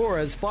Daniel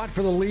Suarez fought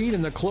for the lead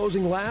in the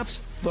closing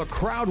laps, the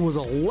crowd was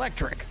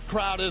electric.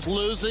 Crowd is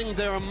losing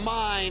their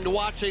mind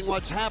watching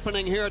what's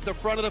happening here at the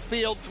front of the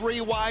field.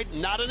 3 wide,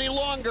 not any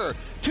longer.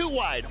 2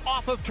 wide,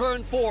 off of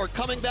turn 4,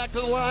 coming back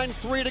to the line,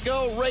 3 to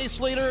go. Race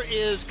leader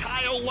is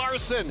Kyle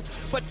Larson,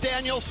 but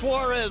Daniel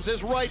Suarez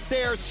is right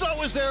there.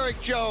 So is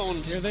Eric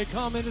Jones. Here they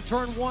come into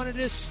turn 1. It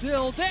is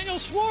still Daniel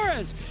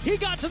Suarez. He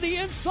got to the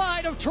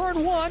inside of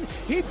turn 1.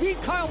 He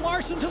beat Kyle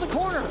Larson to the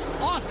corner.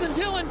 Austin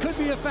Dillon could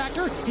be a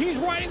factor. He's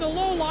riding the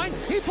low line.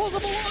 He pulls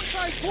up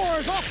alongside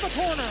Suarez off the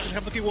corner. We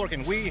have to keep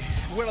working.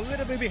 We're a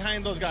little bit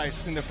behind those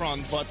guys in the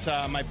front, but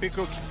my pit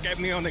crew kept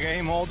me on the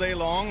game all day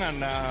long,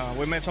 and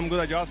we made some good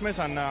adjustments,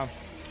 and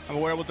we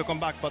were able to come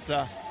back. But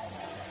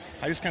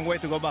I just can't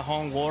wait to go back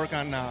home, work,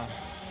 and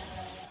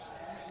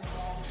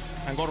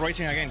go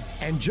racing again.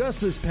 And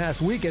just this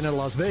past weekend in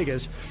Las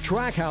Vegas,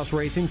 Trackhouse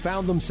Racing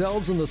found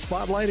themselves in the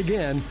spotlight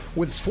again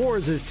with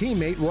Suarez's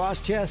teammate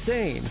Ross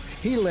Chastain.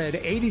 He led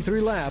 83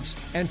 laps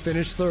and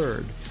finished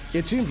third.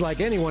 It seems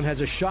like anyone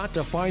has a shot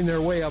to find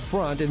their way up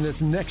front in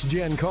this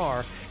next-gen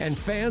car, and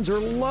fans are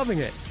loving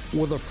it.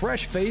 Will the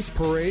Fresh Face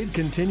Parade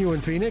continue in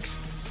Phoenix?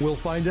 We'll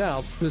find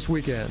out this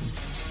weekend.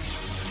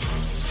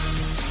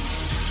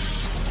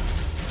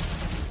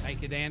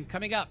 Thank you, Dan.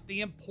 Coming up,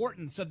 the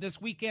importance of this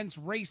weekend's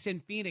race in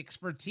Phoenix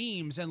for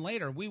teams, and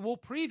later we will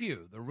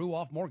preview the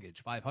Ruoff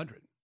Mortgage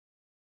 500.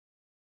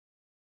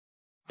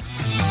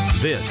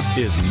 This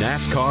is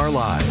NASCAR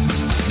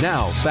Live.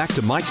 Now, back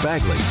to Mike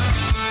Bagley.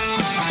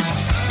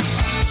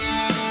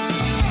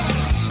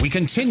 We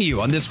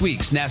continue on this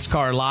week's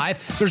NASCAR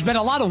Live. There's been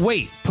a lot of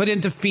weight put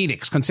into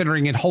Phoenix,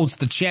 considering it holds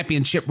the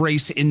championship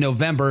race in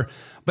November.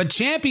 But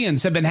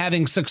champions have been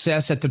having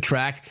success at the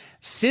track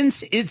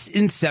since its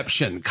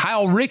inception.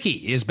 Kyle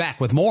Rickey is back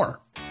with more.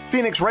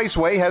 Phoenix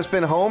Raceway has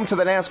been home to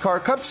the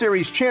NASCAR Cup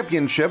Series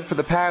Championship for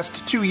the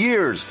past 2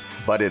 years,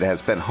 but it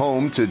has been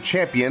home to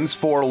champions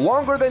for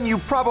longer than you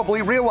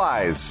probably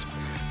realize.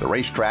 The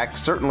racetrack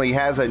certainly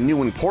has a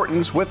new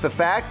importance with the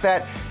fact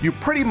that you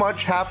pretty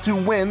much have to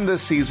win the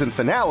season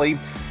finale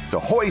to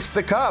hoist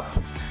the cup.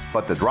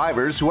 But the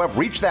drivers who have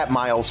reached that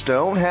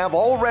milestone have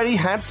already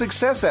had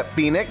success at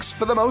Phoenix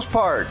for the most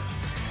part.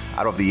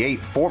 Out of the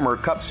 8 former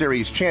Cup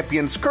Series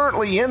champions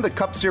currently in the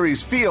Cup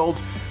Series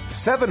field,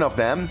 7 of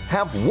them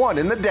have won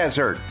in the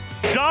desert.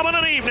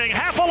 Dominant evening,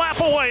 half a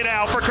lap away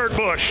now for Kurt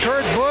Busch.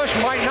 Kurt Busch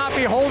might not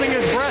be holding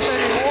his breath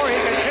anymore. He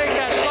can take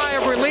that sigh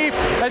of relief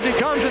as he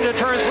comes into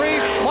turn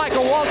 3.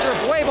 Michael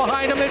Waltrip way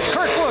behind him. It's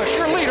Kurt Busch,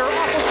 your leader,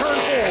 off of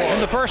turn 4. In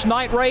the first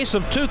night race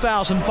of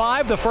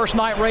 2005, the first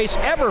night race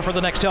ever for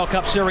the Nextel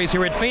Cup Series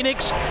here at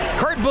Phoenix,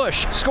 Kurt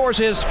Busch scores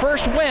his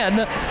first win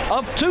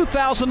of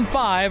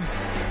 2005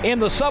 in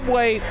the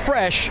Subway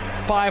Fresh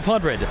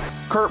 500.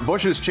 Kurt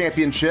Busch's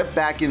championship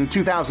back in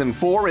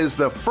 2004 is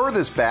the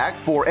furthest back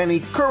for any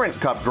current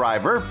Cup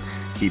driver.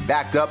 He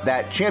backed up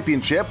that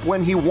championship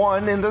when he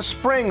won in the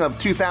spring of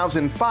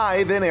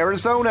 2005 in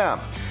Arizona.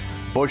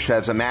 Busch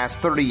has amassed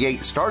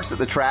 38 starts at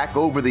the track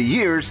over the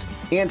years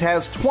and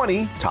has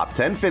 20 top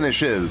 10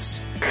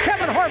 finishes.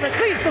 Kevin Harvick Harvick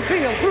leads the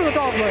field through the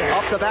dogleg.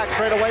 Up the back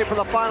straightaway for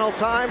the final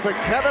time for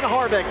Kevin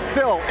Harvick.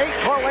 Still 8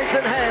 car lengths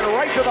in hand,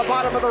 right to the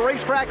bottom of the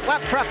racetrack.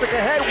 Lap traffic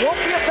ahead, won't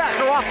be a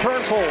factor off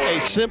turn 4.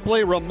 A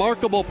simply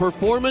remarkable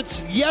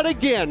performance yet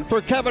again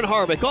for Kevin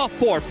Harvick. Off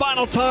 4,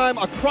 final time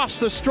across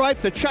the stripe.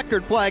 The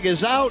checkered flag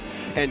is out,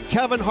 and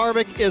Kevin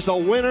Harvick is a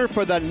winner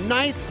for the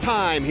 9th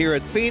time here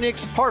at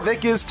Phoenix.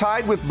 Harvick is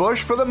tied with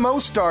Busch for the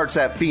most starts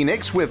at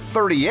Phoenix with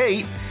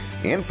 38,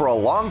 and for a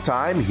long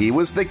time he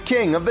was the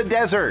king of the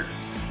desert.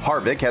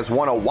 Harvick has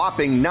won a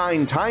whopping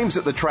 9 times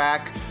at the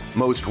track,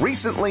 most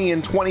recently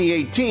in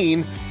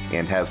 2018,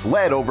 and has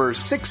led over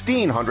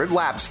 1,600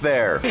 laps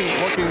there.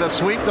 Looking to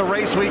sweep the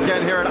race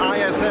weekend here at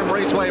ISM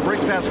Raceway.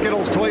 Briggs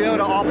Skittles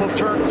Toyota off of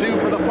turn 2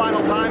 for the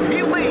final time.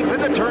 He leads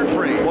into turn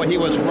 3. Boy, he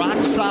was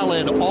rock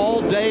solid all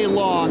day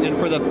long, and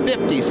for the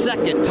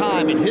 52nd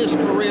time in his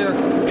career,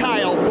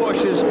 Kyle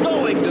Busch is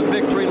going to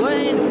victory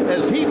lane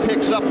as he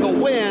picks up the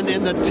win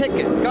in the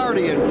Ticket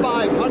Guardian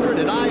 500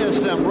 at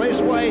ISM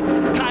Raceway.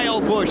 Kyle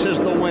Busch is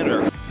the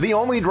winner. The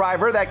only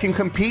driver that can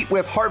compete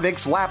with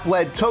Harvick's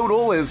lap-led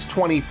total is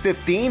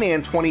 2015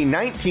 and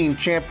 2019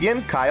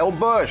 champion Kyle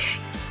Busch.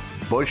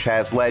 Busch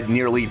has led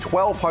nearly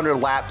 1,200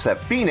 laps at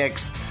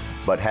Phoenix,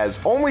 but has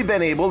only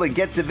been able to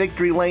get to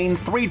victory lane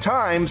 3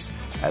 times,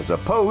 as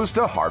opposed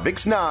to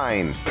Harvick's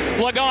 9.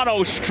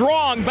 Logano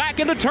strong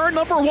back into turn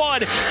number 1.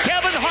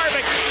 Kevin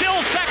Harvick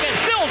still second,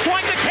 still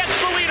trying to catch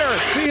the leader.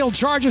 Field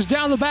charges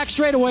down the back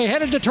straightaway,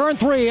 headed to turn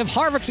 3. If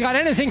Harvick's got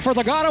anything for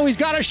Logano, he's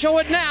got to show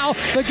it now.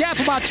 The gap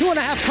about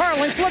 2.5 car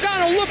lengths.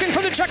 Logano looking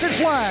for the checkered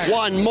flag.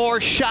 One more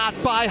shot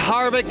by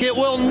Harvick. It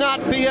will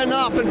not be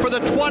enough. And for the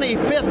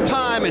 25th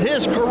time in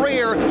his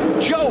career,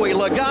 Joey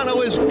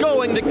Logano is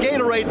going to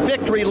Gatorade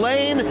victory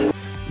lane.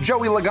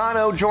 Joey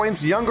Logano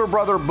joins younger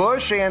brother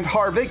Busch and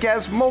Harvick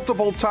as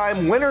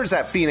multiple-time winners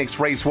at Phoenix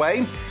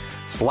Raceway.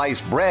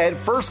 Sliced Bread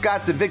first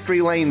got to victory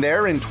lane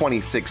there in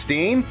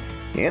 2016,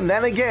 and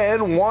then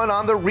again won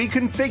on the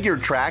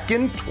reconfigured track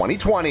in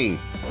 2020.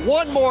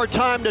 One more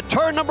time to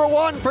turn number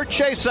 1 for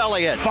Chase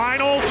Elliott.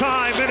 Final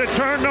time into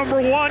turn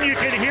number 1. You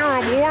can hear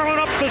him warming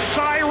up the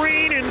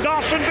siren in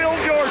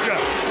Dawsonville, Georgia.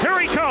 Here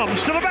he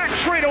comes to the back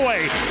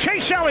straightaway.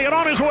 Chase Elliott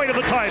on his way to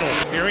the title.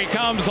 Here he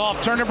comes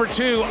off turn number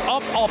 2,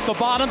 up off the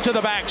bottom to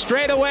the back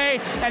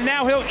straightaway, and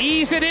now he'll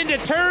ease it into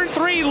turn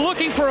 3,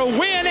 looking for a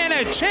win and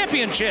a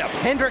championship.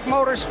 Hendrick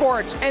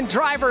Motorsports and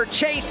driver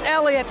Chase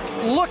Elliott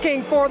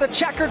looking for the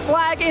checkered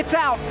flag. It's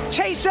out.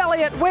 Chase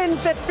Elliott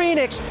wins at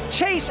Phoenix.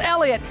 Chase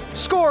Elliott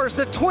scores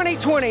the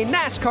 2020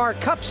 NASCAR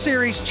Cup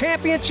Series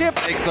Championship.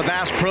 Takes the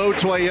Bass Pro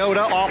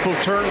Toyota off of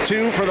turn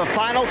 2 for the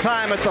final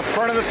time at the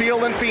front of the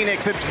field in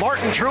Phoenix. It's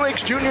Martin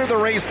Truex Jr., the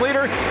race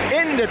leader,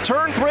 into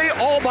turn 3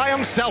 all by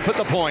himself at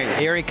the point.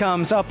 Here he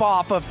comes up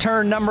off of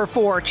turn number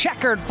 4.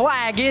 Checkered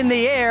flag in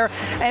the air,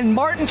 and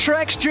Martin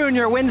Truex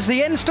Jr. wins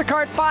the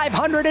Instacart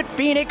 500 at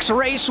Phoenix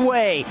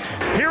Raceway.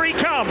 Here he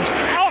comes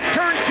off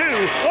turn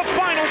 2. The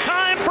final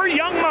time for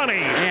Young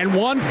Money. And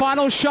one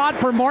final shot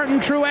for Martin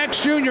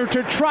Truex Jr.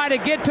 to try to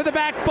get to the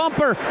back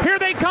bumper. Here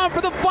they come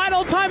for the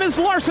final time as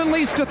Larson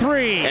leads to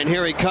 3. And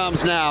here he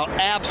comes now,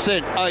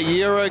 absent a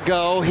year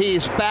ago.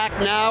 He's back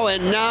now,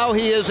 and now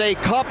he is a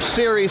Cup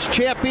Series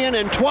champion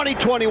in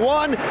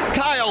 2021.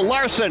 Kyle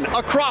Larson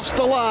across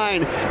the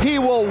line. He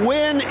will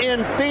win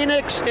in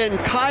Phoenix, and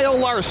Kyle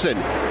Larson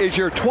is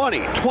your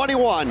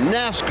 2021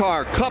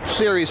 NASCAR Cup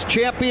Series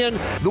champion.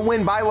 The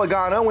win by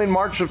Logano in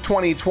March of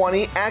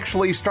 2020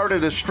 actually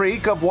started a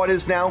streak of what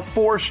is now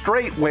 4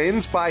 straight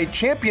wins by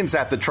champions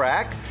at the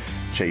track.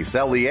 Chase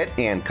Elliott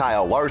and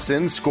Kyle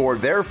Larson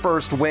scored their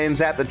first wins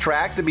at the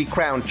track to be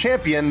crowned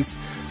champions,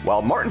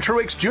 while Martin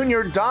Truex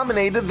Jr.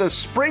 dominated the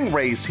spring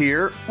race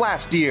here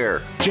last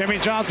year. Jimmie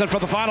Johnson for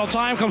the final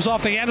time comes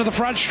off the end of the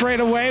front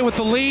straightaway with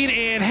the lead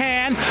in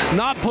hand,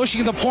 not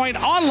pushing the point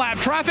on lap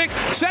traffic,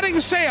 setting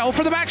sail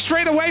for the back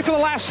straightaway for the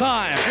last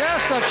time.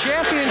 Just a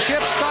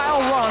championship-style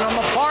run on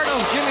the part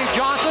of Jimmie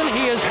Johnson.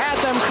 He has had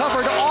them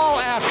covered all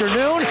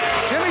afternoon.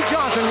 Jimmie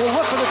Johnson will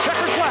look for the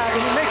checkered flag,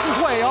 and he makes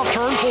his way off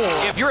turn 4.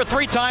 If you're a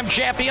 3-time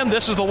champion,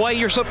 this is the way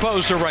you're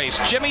supposed to race.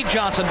 Jimmie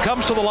Johnson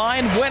comes to the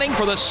line, winning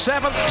for the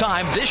 7th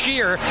time this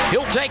year.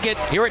 He'll take it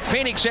here at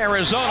Phoenix,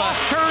 Arizona.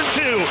 Off turn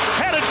 2,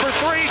 headed for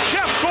 3.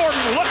 Jeff Gordon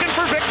looking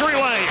for victory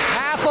lane.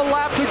 Half a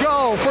lap to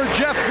go for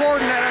Jeff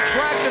Gordon at a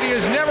track that he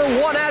has never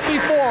won at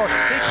before.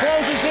 He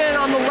closes in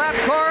on the lap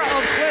car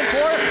of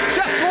Clintor.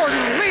 Jeff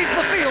Gordon leads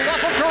the field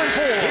off of turn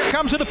 4. Here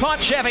comes to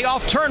DuPont Chevy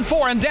off turn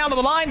 4 and down to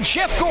the line.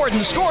 Jeff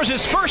Gordon scores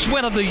his first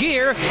win of the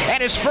year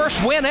and his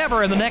first win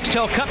ever in the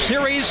Nextel Cup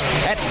Series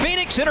at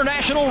Phoenix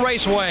International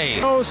Raceway.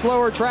 No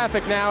slower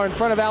traffic now in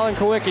front of Alan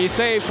Kowicki,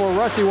 save for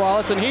Rusty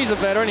Wallace, and he's a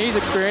veteran, he's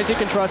experienced, he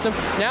can trust him.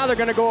 Now they're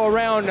going to go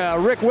around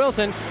Rick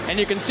Wilson, and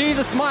you can see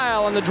the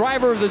smile on the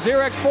driver of the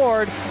Xerox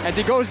Ford as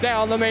he goes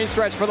down the main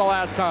stretch for the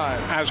last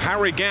time. As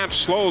Harry Gant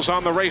slows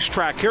on the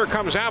racetrack, here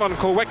comes Alan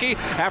Kulwicki.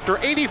 After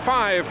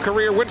 85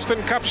 career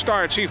Winston Cup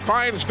starts, he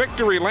finds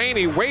victory lane.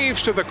 He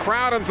waves to the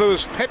crowd and to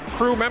his pit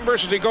crew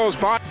members as he goes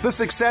by. The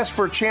success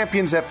for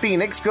champions at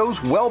Phoenix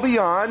goes well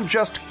beyond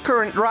just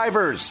current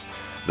drivers.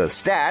 The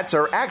stats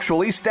are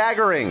actually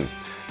staggering.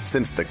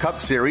 Since the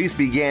Cup Series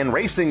began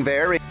racing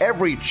there,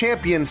 every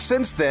champion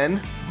since then,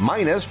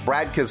 minus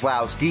Brad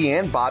Keselowski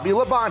and Bobby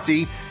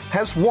Labonte,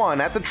 has won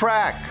at the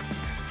track.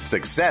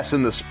 Success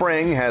in the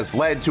spring has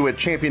led to a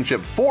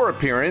Championship 4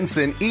 appearance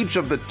in each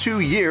of the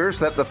 2 years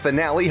that the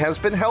finale has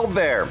been held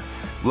there.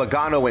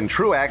 Logano and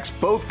Truex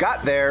both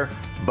got there,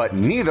 but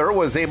neither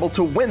was able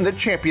to win the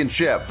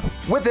championship.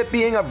 With it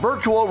being a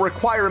virtual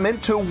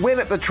requirement to win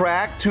at the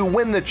track to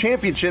win the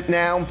championship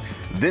now,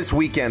 this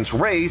weekend's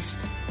race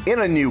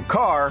in a new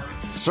car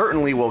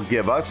certainly will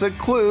give us a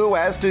clue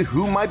as to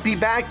who might be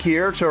back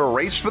here to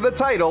race for the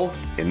title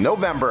in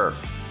November.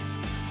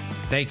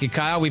 Thank you,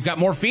 Kyle. We've got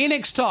more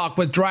Phoenix talk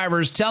with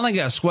drivers telling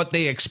us what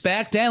they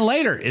expect, and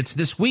later, it's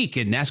This Week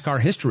in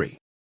NASCAR History.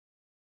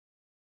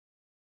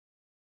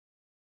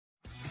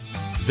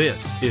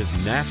 This is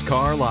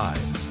NASCAR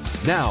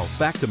Live. Now,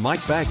 back to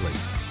Mike Bagley.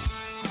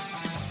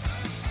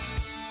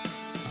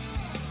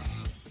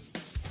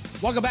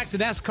 Welcome back to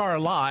NASCAR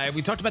Live.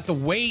 We talked about the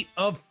weight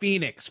of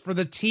Phoenix for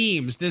the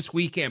teams this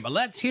weekend, but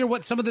let's hear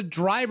what some of the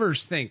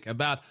drivers think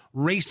about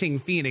racing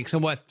Phoenix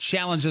and what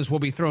challenges will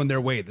be thrown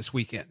their way this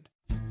weekend.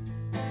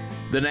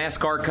 The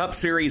NASCAR Cup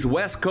Series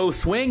West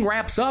Coast Swing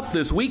wraps up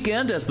this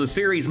weekend as the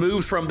series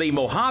moves from the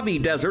Mojave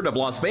Desert of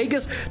Las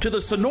Vegas to the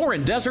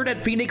Sonoran Desert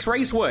at Phoenix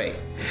Raceway.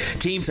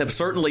 Teams have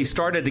certainly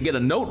started to get a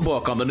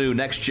notebook on the new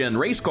next-gen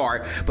race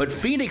car, but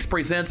Phoenix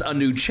presents a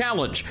new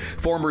challenge.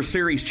 Former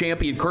series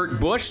champion Kurt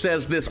Busch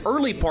says this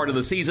early part of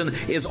the season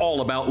is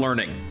all about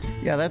learning.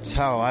 Yeah, that's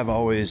how I've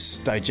always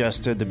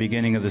digested the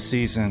beginning of the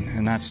season,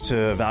 and that's to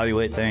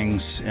evaluate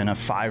things in a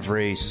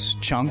 5-race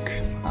chunk.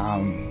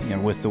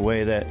 With the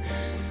way that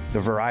the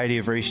variety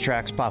of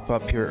racetracks pop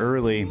up here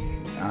early,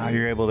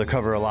 you're able to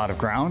cover a lot of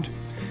ground.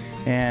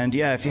 And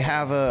yeah, if you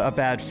have a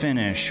bad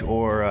finish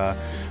or a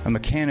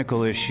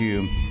mechanical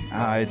issue,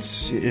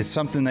 it's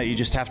something that you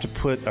just have to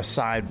put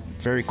aside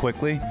very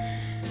quickly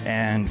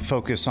and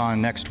focus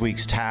on next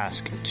week's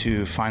task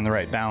to find the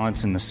right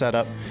balance in the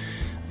setup.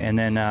 And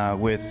then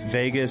with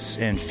Vegas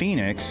and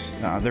Phoenix,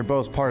 they're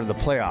both part of the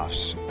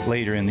playoffs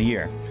later in the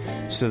year.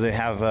 So they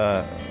have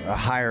a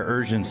higher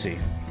urgency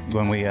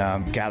when we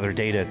gather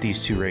data at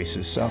these 2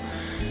 races. So,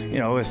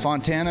 with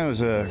Fontana, it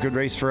was a good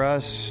race for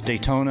us.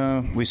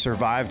 Daytona, we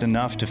survived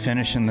enough to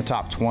finish in the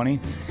top 20.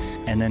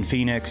 And then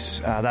Phoenix,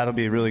 that'll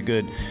be a really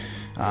good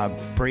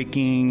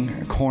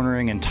braking,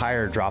 cornering, and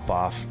tire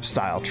drop-off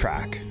style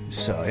track.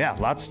 So, yeah,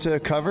 lots to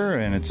cover,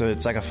 and it's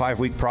like a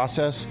 5-week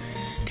process.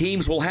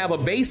 Teams will have a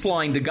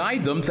baseline to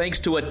guide them thanks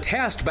to a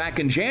test back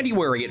in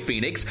January at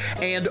Phoenix,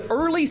 and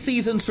early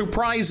season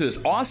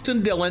surprises.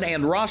 Austin Dillon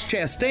and Ross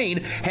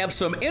Chastain have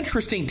some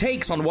interesting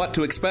takes on what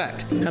to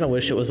expect. Kind of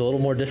wish it was a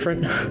little more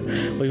different.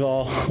 We've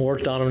all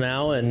worked on them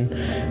now,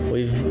 and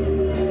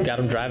we've got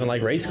them driving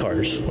like race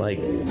cars, like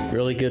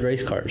really good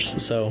race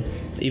cars. So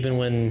even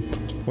when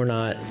we're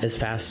not as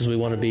fast as we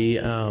want to be,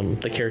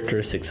 the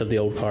characteristics of the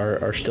old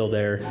car are still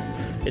there.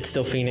 It's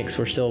still Phoenix.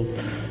 We're still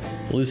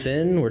loose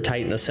in, we're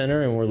tight in the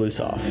center, and we're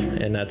loose off.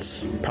 And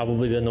that's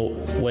probably been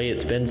the way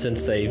it's been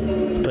since they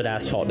put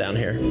asphalt down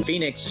here.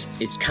 Phoenix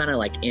is kind of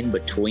like in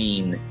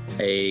between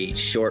a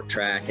short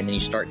track, and then you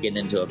start getting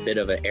into a bit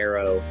of an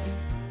aero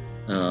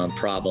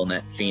problem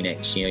at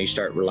Phoenix. You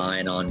start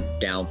relying on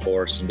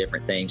downforce and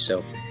different things.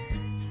 So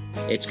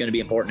it's going to be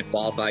important to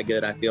qualify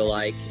good, I feel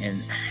like.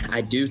 And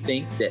I do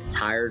think that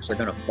tires are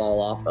going to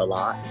fall off a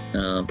lot,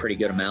 pretty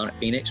good amount at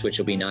Phoenix, which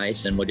will be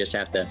nice. And we'll just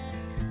have to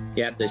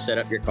set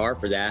up your car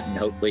for that, and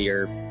hopefully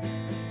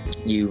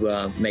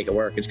you make it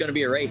work. It's going to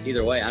be a race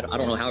either way. I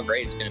don't know how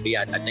great it's going to be.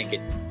 I think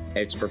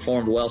it's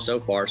performed well so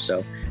far,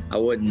 so I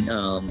wouldn't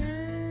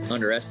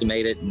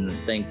underestimate it and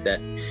think that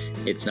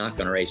it's not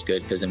going to race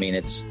good, because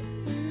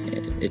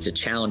it's a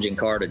challenging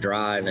car to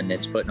drive, and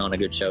it's putting on a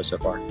good show so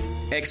far.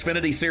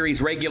 Xfinity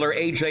Series regular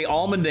A.J.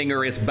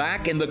 Allmendinger is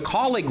back in the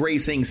Colleague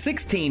Racing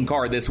 16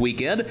 car this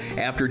weekend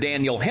after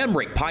Daniel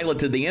Hemrick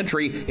piloted the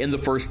entry in the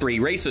first 3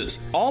 races.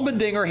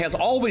 Allmendinger has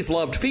always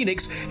loved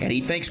Phoenix, and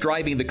he thinks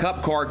driving the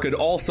Cup car could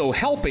also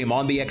help him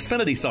on the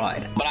Xfinity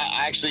side. But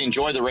I actually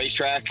enjoy the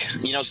racetrack.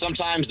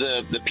 Sometimes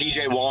the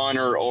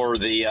PJ1 or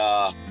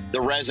the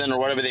resin or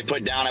whatever they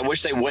put down, I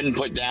wish they wouldn't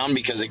put down,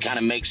 because it kind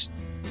of makes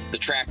the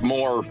track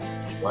more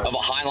of a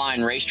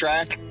highline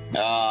racetrack.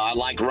 I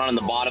like running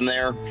the bottom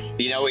there.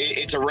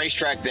 It's a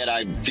racetrack that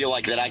I feel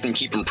like that I can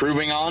keep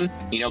improving on.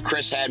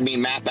 Chris had me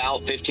map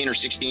out 15 or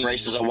 16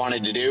 races I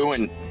wanted to do,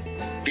 and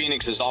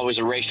Phoenix is always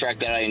a racetrack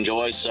that I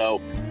enjoy.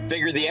 So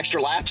figure the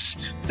extra laps,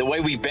 the way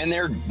we've been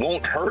there,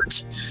 won't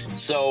hurt.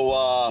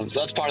 So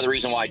that's part of the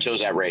reason why I chose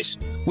that race.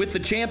 With the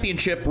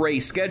championship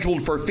race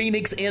scheduled for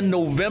Phoenix in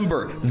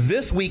November,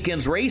 this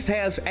weekend's race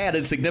has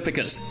added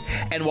significance.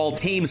 And while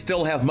teams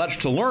still have much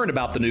to learn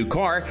about the new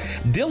car,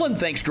 Dillon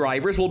thinks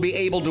drivers will be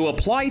able to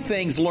apply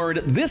things learned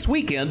this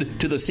weekend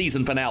to the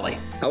season finale.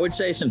 I would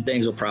say some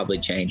things will probably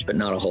change, but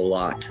not a whole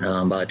lot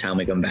by the time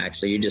we come back.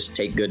 So you just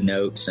take good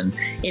notes, and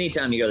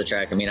anytime you go to the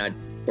track,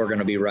 we're going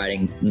to be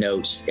writing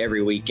notes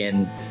every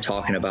weekend,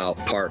 talking about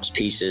parts,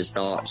 pieces,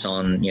 thoughts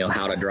on,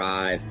 how to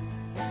drive,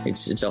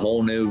 it's a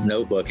whole new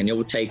notebook, and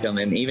you'll take them.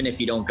 And even if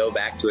you don't go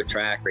back to a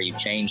track or you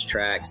change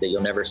tracks that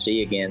you'll never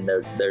see again,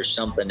 there's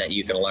something that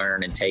you can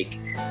learn and take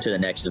to the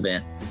next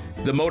event.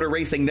 The Motor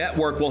Racing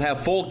Network will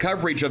have full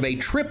coverage of a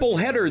triple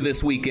header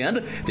this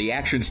weekend. The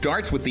action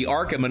starts with the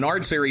ARCA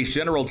Menard Series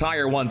General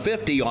Tire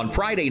 150 on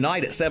Friday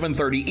night at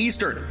 7:30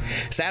 Eastern.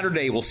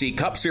 Saturday will see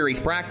Cup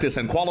Series practice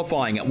and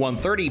qualifying at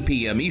 1:30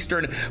 p.m.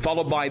 Eastern,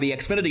 followed by the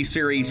Xfinity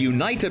Series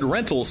United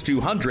Rentals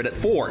 200 at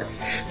 4.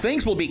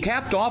 Things will be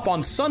capped off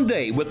on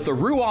Sunday with the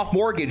Ruoff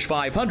Mortgage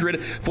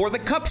 500 for the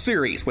Cup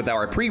Series, with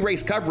our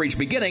pre-race coverage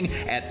beginning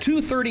at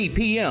 2:30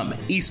 p.m.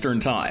 Eastern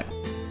Time.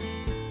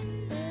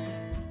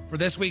 For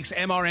this week's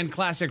MRN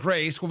Classic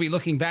race, we'll be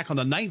looking back on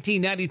the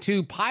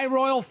 1992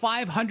 Pie-Royal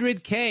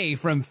 500K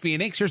from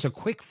Phoenix. Here's a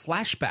quick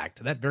flashback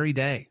to that very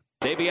day.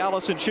 Davey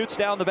Allison shoots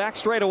down the back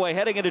straightaway,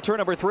 heading into turn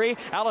number 3.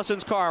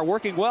 Allison's car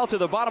working well to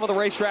the bottom of the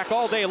racetrack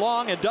all day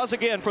long, and does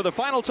again for the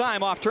final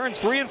time off turns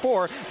 3 and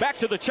 4, back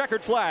to the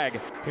checkered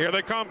flag. Here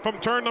they come from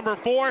turn number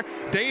 4.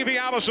 Davey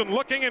Allison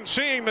looking and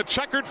seeing the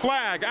checkered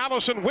flag.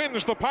 Allison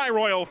wins the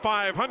Pie-Royal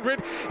 500,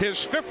 his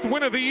 5th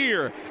win of the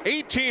year,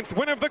 18th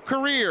win of the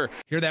career.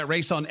 Hear that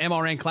race on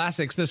MRN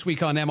Classics this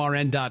week on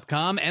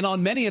MRN.com and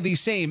on many of these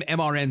same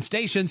MRN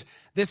stations.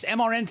 This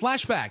MRN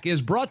Flashback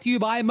is brought to you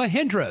by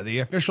Mahindra, the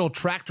official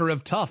tractor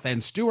of Tough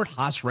and Stewart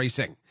Haas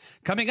Racing.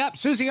 Coming up,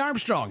 Susie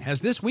Armstrong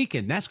has This Week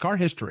in NASCAR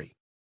History.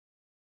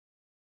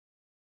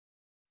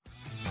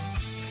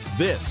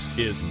 This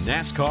is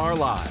NASCAR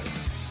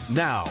Live.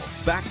 Now,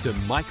 back to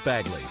Mike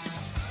Bagley.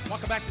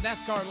 Welcome back to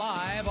NASCAR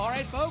Live. All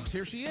right, folks,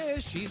 here she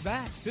is. She's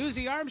back.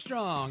 Susie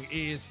Armstrong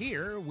is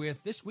here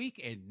with This Week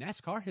in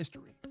NASCAR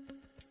History.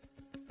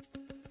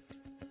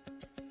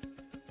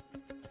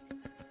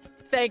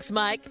 Thanks,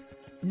 Mike.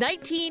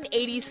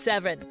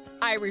 1987,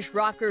 Irish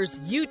rockers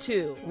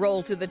U2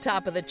 rolled to the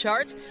top of the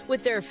charts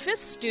with their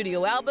 5th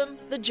studio album,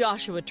 The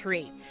Joshua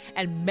Tree,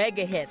 and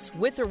mega hits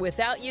With or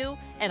Without You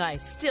and I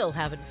Still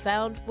Haven't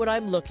Found What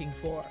I'm Looking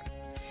For.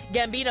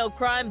 Gambino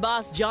crime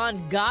boss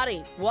John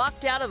Gotti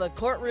walked out of a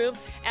courtroom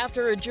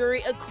after a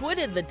jury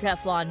acquitted the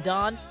Teflon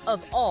Don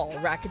of all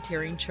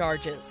racketeering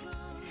charges.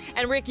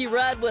 And Ricky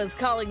Rudd was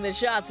calling the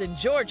shots in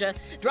Georgia,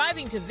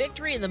 driving to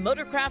victory in the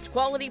Motorcraft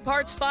Quality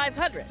Parts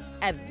 500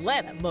 at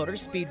Atlanta Motor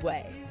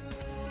Speedway.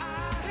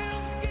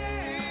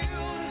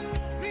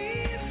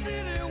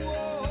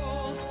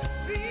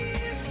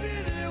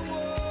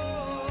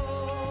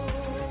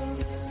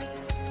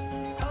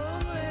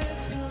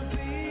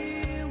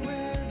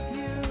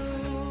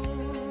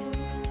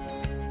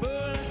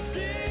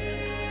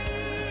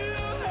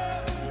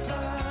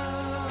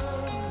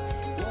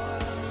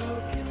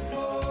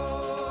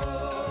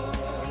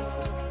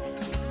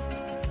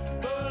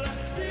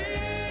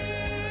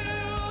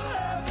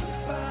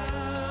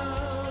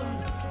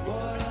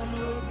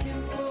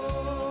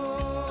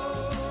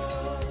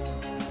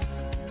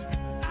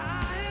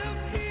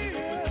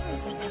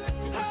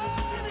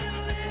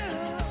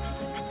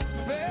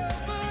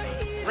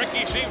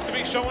 Ricky seems to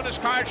be showing his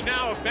cards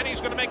now. If Benny's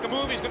going to make a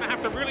move, he's going to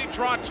have to really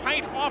draw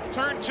tight off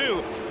turn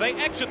 2. They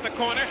exit the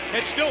corner.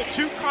 It's still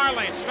 2 car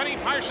lengths. Benny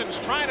Parsons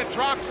trying to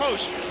draw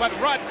close, but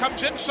Rudd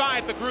comes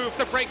inside the groove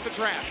to break the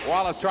draft.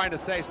 Wallace trying to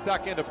stay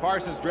stuck into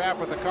Parsons' draft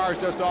with the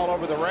cars just all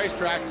over the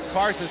racetrack.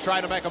 Parsons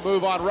trying to make a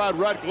move on Rudd.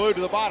 Rudd glued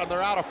to the bottom.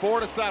 They're out of 4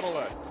 to settle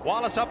it.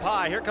 Wallace up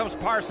high. Here comes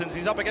Parsons.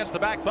 He's up against the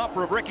back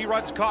bumper of Ricky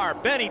Rudd's car.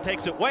 Benny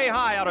takes it way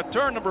high out of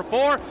turn number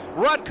 4.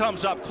 Rudd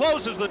comes up,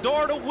 closes the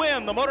door to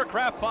win the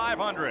Motorcraft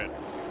 500.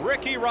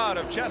 Ricky Rudd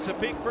of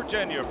Chesapeake,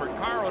 Virginia, for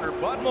car owner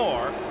Bud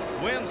Moore,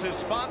 wins his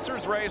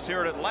sponsors race here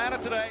at Atlanta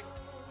today.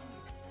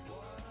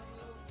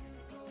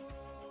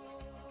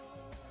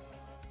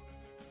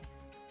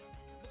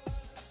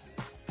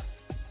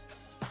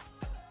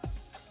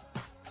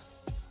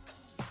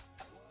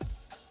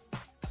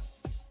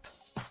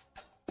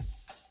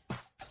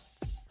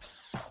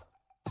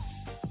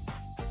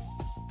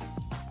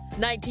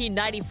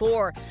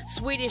 (1994),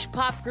 Swedish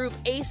pop group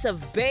Ace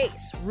of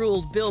Base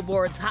ruled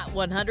Billboard's Hot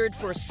 100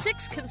 for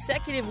 6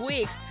 consecutive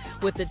weeks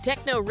with the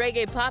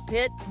techno-reggae pop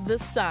hit The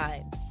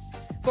Sign.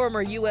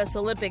 Former U.S.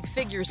 Olympic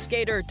figure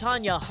skater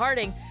Tanya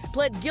Harding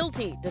pled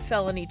guilty to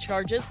felony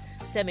charges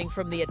stemming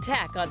from the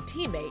attack on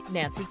teammate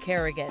Nancy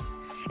Kerrigan.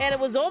 And it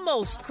was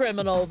almost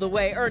criminal the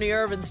way Ernie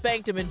Irvan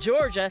spanked him in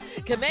Georgia,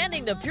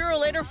 commanding the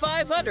Purolator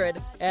 500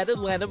 at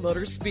Atlanta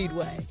Motor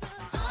Speedway.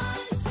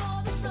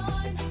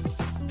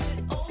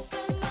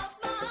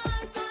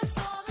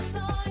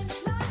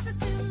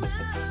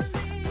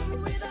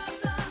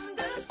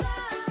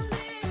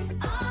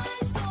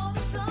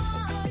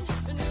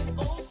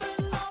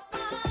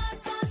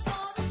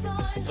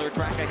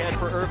 Track ahead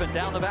for Irvin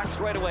down the back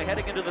straightaway,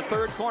 heading into the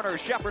 3rd corner.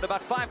 Shepard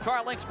about 5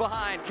 car lengths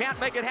behind. Can't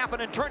make it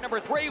happen in turn number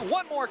 3.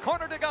 1 more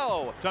corner to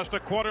go. Just a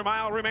quarter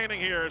mile remaining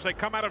here as they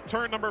come out of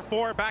turn number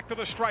 4 back to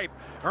the stripe.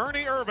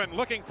 Ernie Irvan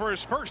looking for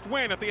his first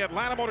win at the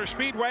Atlanta Motor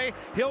Speedway.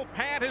 He'll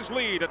pad his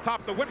lead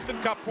atop the Winston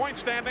Cup point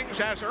standings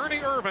as Ernie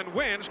Irvan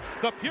wins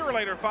the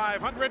Purolator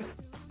 500.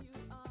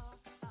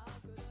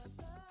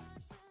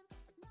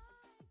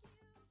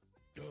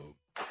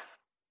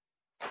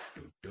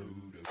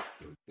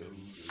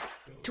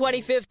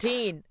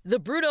 2015, the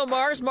Bruno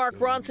Mars, Mark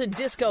Ronson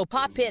disco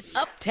pop hit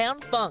Uptown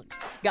Funk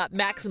got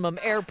maximum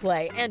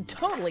airplay and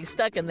totally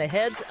stuck in the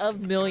heads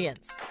of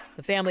millions.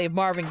 The family of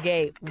Marvin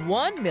Gaye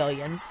won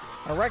millions,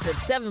 a record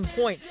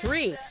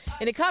 7.3,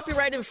 in a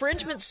copyright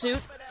infringement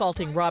suit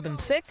faulting Robin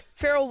Thicke,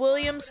 Pharrell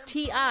Williams,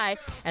 T.I.,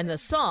 and the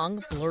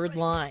song Blurred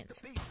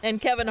Lines.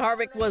 And Kevin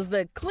Harvick was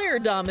the clear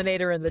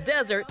dominator in the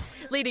desert,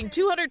 leading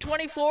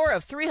 224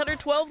 of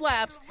 312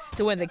 laps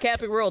to win the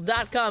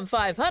CampingWorld.com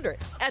 500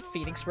 at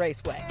Phoenix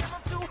Raceway.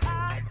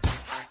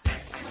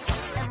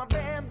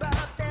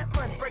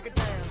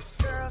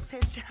 Girls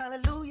hit you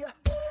hallelujah.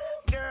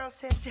 Girls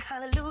hit you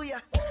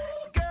hallelujah.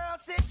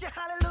 Girls hit you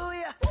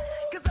hallelujah.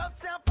 'Cause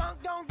Uptown Funk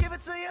don't give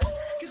it to you.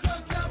 'Cause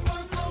Uptown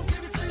Funk don't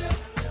give it to you.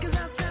 'Cause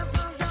Uptown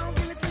Funk don't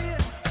give it to you.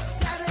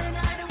 Saturday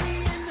night and we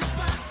in the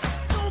spot.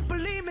 Don't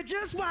believe me,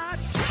 just watch.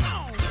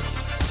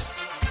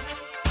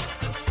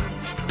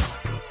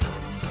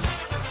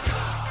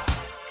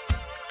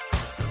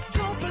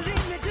 Don't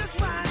believe me, just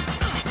watch.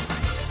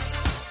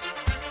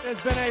 It's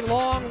been a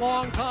long,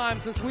 long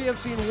time since we have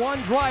seen one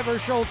driver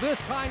show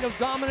this kind of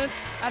dominance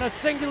at a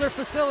singular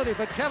facility,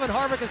 but Kevin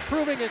Harvick is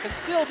proving it can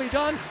still be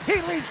done. He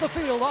leads the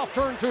field off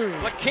turn 2.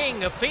 The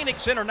king of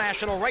Phoenix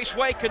International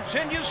Raceway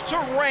continues to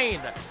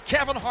reign.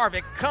 Kevin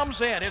Harvick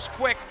comes in, is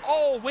quick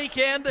all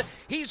weekend.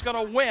 He's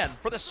going to win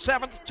for the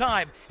 7th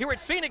time here at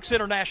Phoenix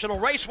International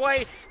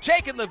Raceway,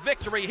 taking the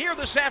victory here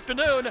this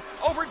afternoon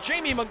over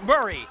Jamie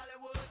McMurray.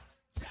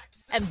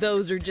 And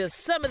those are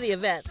just some of the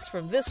events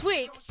from this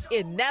week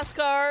in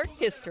NASCAR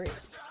history.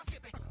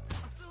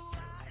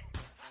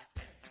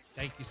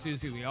 Thank you,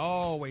 Susie. We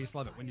always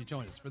love it when you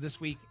join us for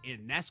this week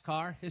in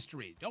NASCAR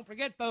history. Don't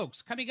forget,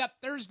 folks, coming up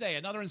Thursday,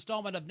 another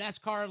installment of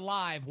NASCAR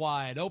Live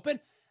Wide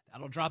Open.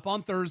 That'll drop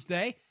on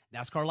Thursday.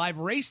 NASCAR Live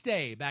Race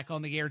Day back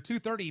on the air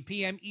 2:30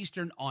 p.m.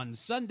 Eastern on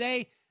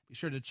Sunday. Be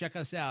sure to check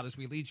us out as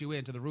we lead you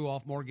into the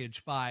Ruoff Mortgage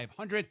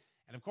 500.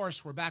 And, of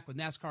course, we're back with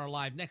NASCAR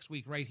Live next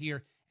week right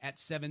here at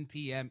 7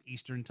 p.m.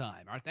 Eastern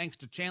Time. Our thanks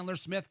to Chandler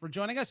Smith for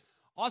joining us.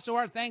 Also,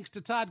 our thanks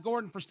to Todd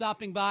Gordon for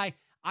stopping by.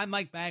 I'm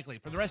Mike Bagley.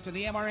 For the rest of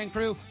the MRN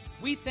crew,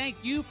 we thank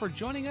you for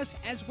joining us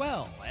as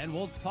well. And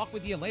we'll talk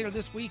with you later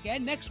this week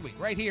and next week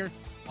right here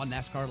on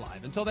NASCAR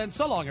Live. Until then,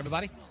 so long,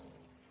 everybody.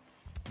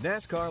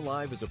 NASCAR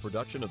Live is a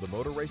production of the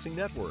Motor Racing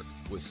Network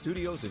with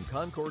studios in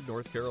Concord,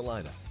 North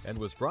Carolina, and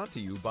was brought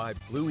to you by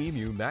Blue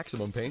Emu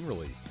Maximum Pain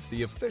Relief,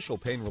 the official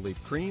pain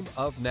relief cream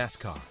of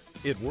NASCAR.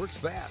 It works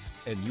fast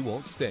and you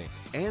won't stink.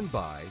 And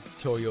by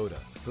Toyota.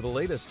 For the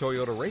latest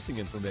Toyota racing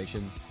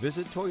information,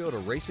 visit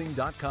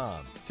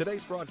toyotaracing.com.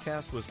 Today's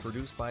broadcast was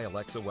produced by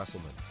Alexa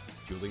Wesselman,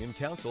 Julian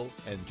Council,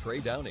 and Trey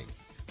Downing.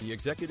 The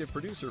executive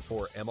producer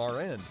for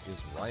MRN is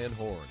Ryan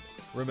Horn.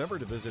 Remember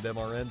to visit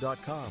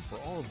MRN.com for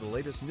all of the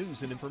latest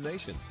news and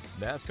information.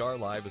 NASCAR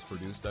Live is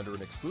produced under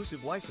an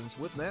exclusive license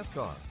with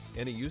NASCAR.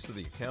 Any use of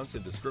the accounts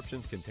and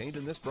descriptions contained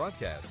in this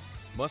broadcast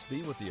must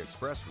be with the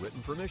express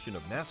written permission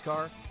of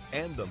NASCAR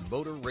and the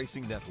Motor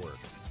Racing Network.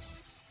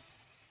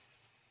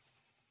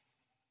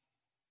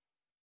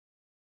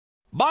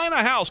 Buying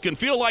a house can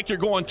feel like you're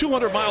going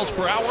 200 miles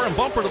per hour in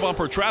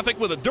bumper-to-bumper traffic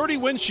with a dirty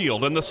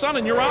windshield and the sun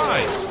in your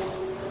eyes.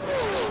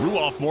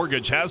 Ruoff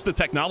Mortgage has the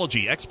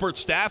technology, expert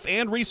staff,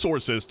 and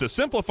resources to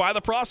simplify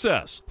the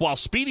process while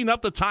speeding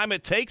up the time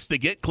it takes to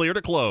get clear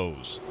to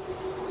close.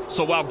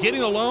 So while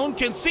getting a loan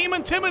can seem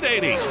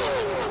intimidating,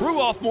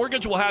 Ruoff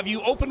Mortgage will have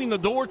you opening the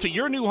door to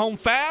your new home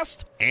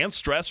fast and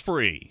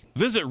stress-free.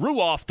 Visit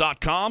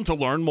Ruoff.com to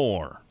learn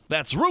more.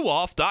 That's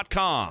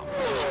Ruoff.com.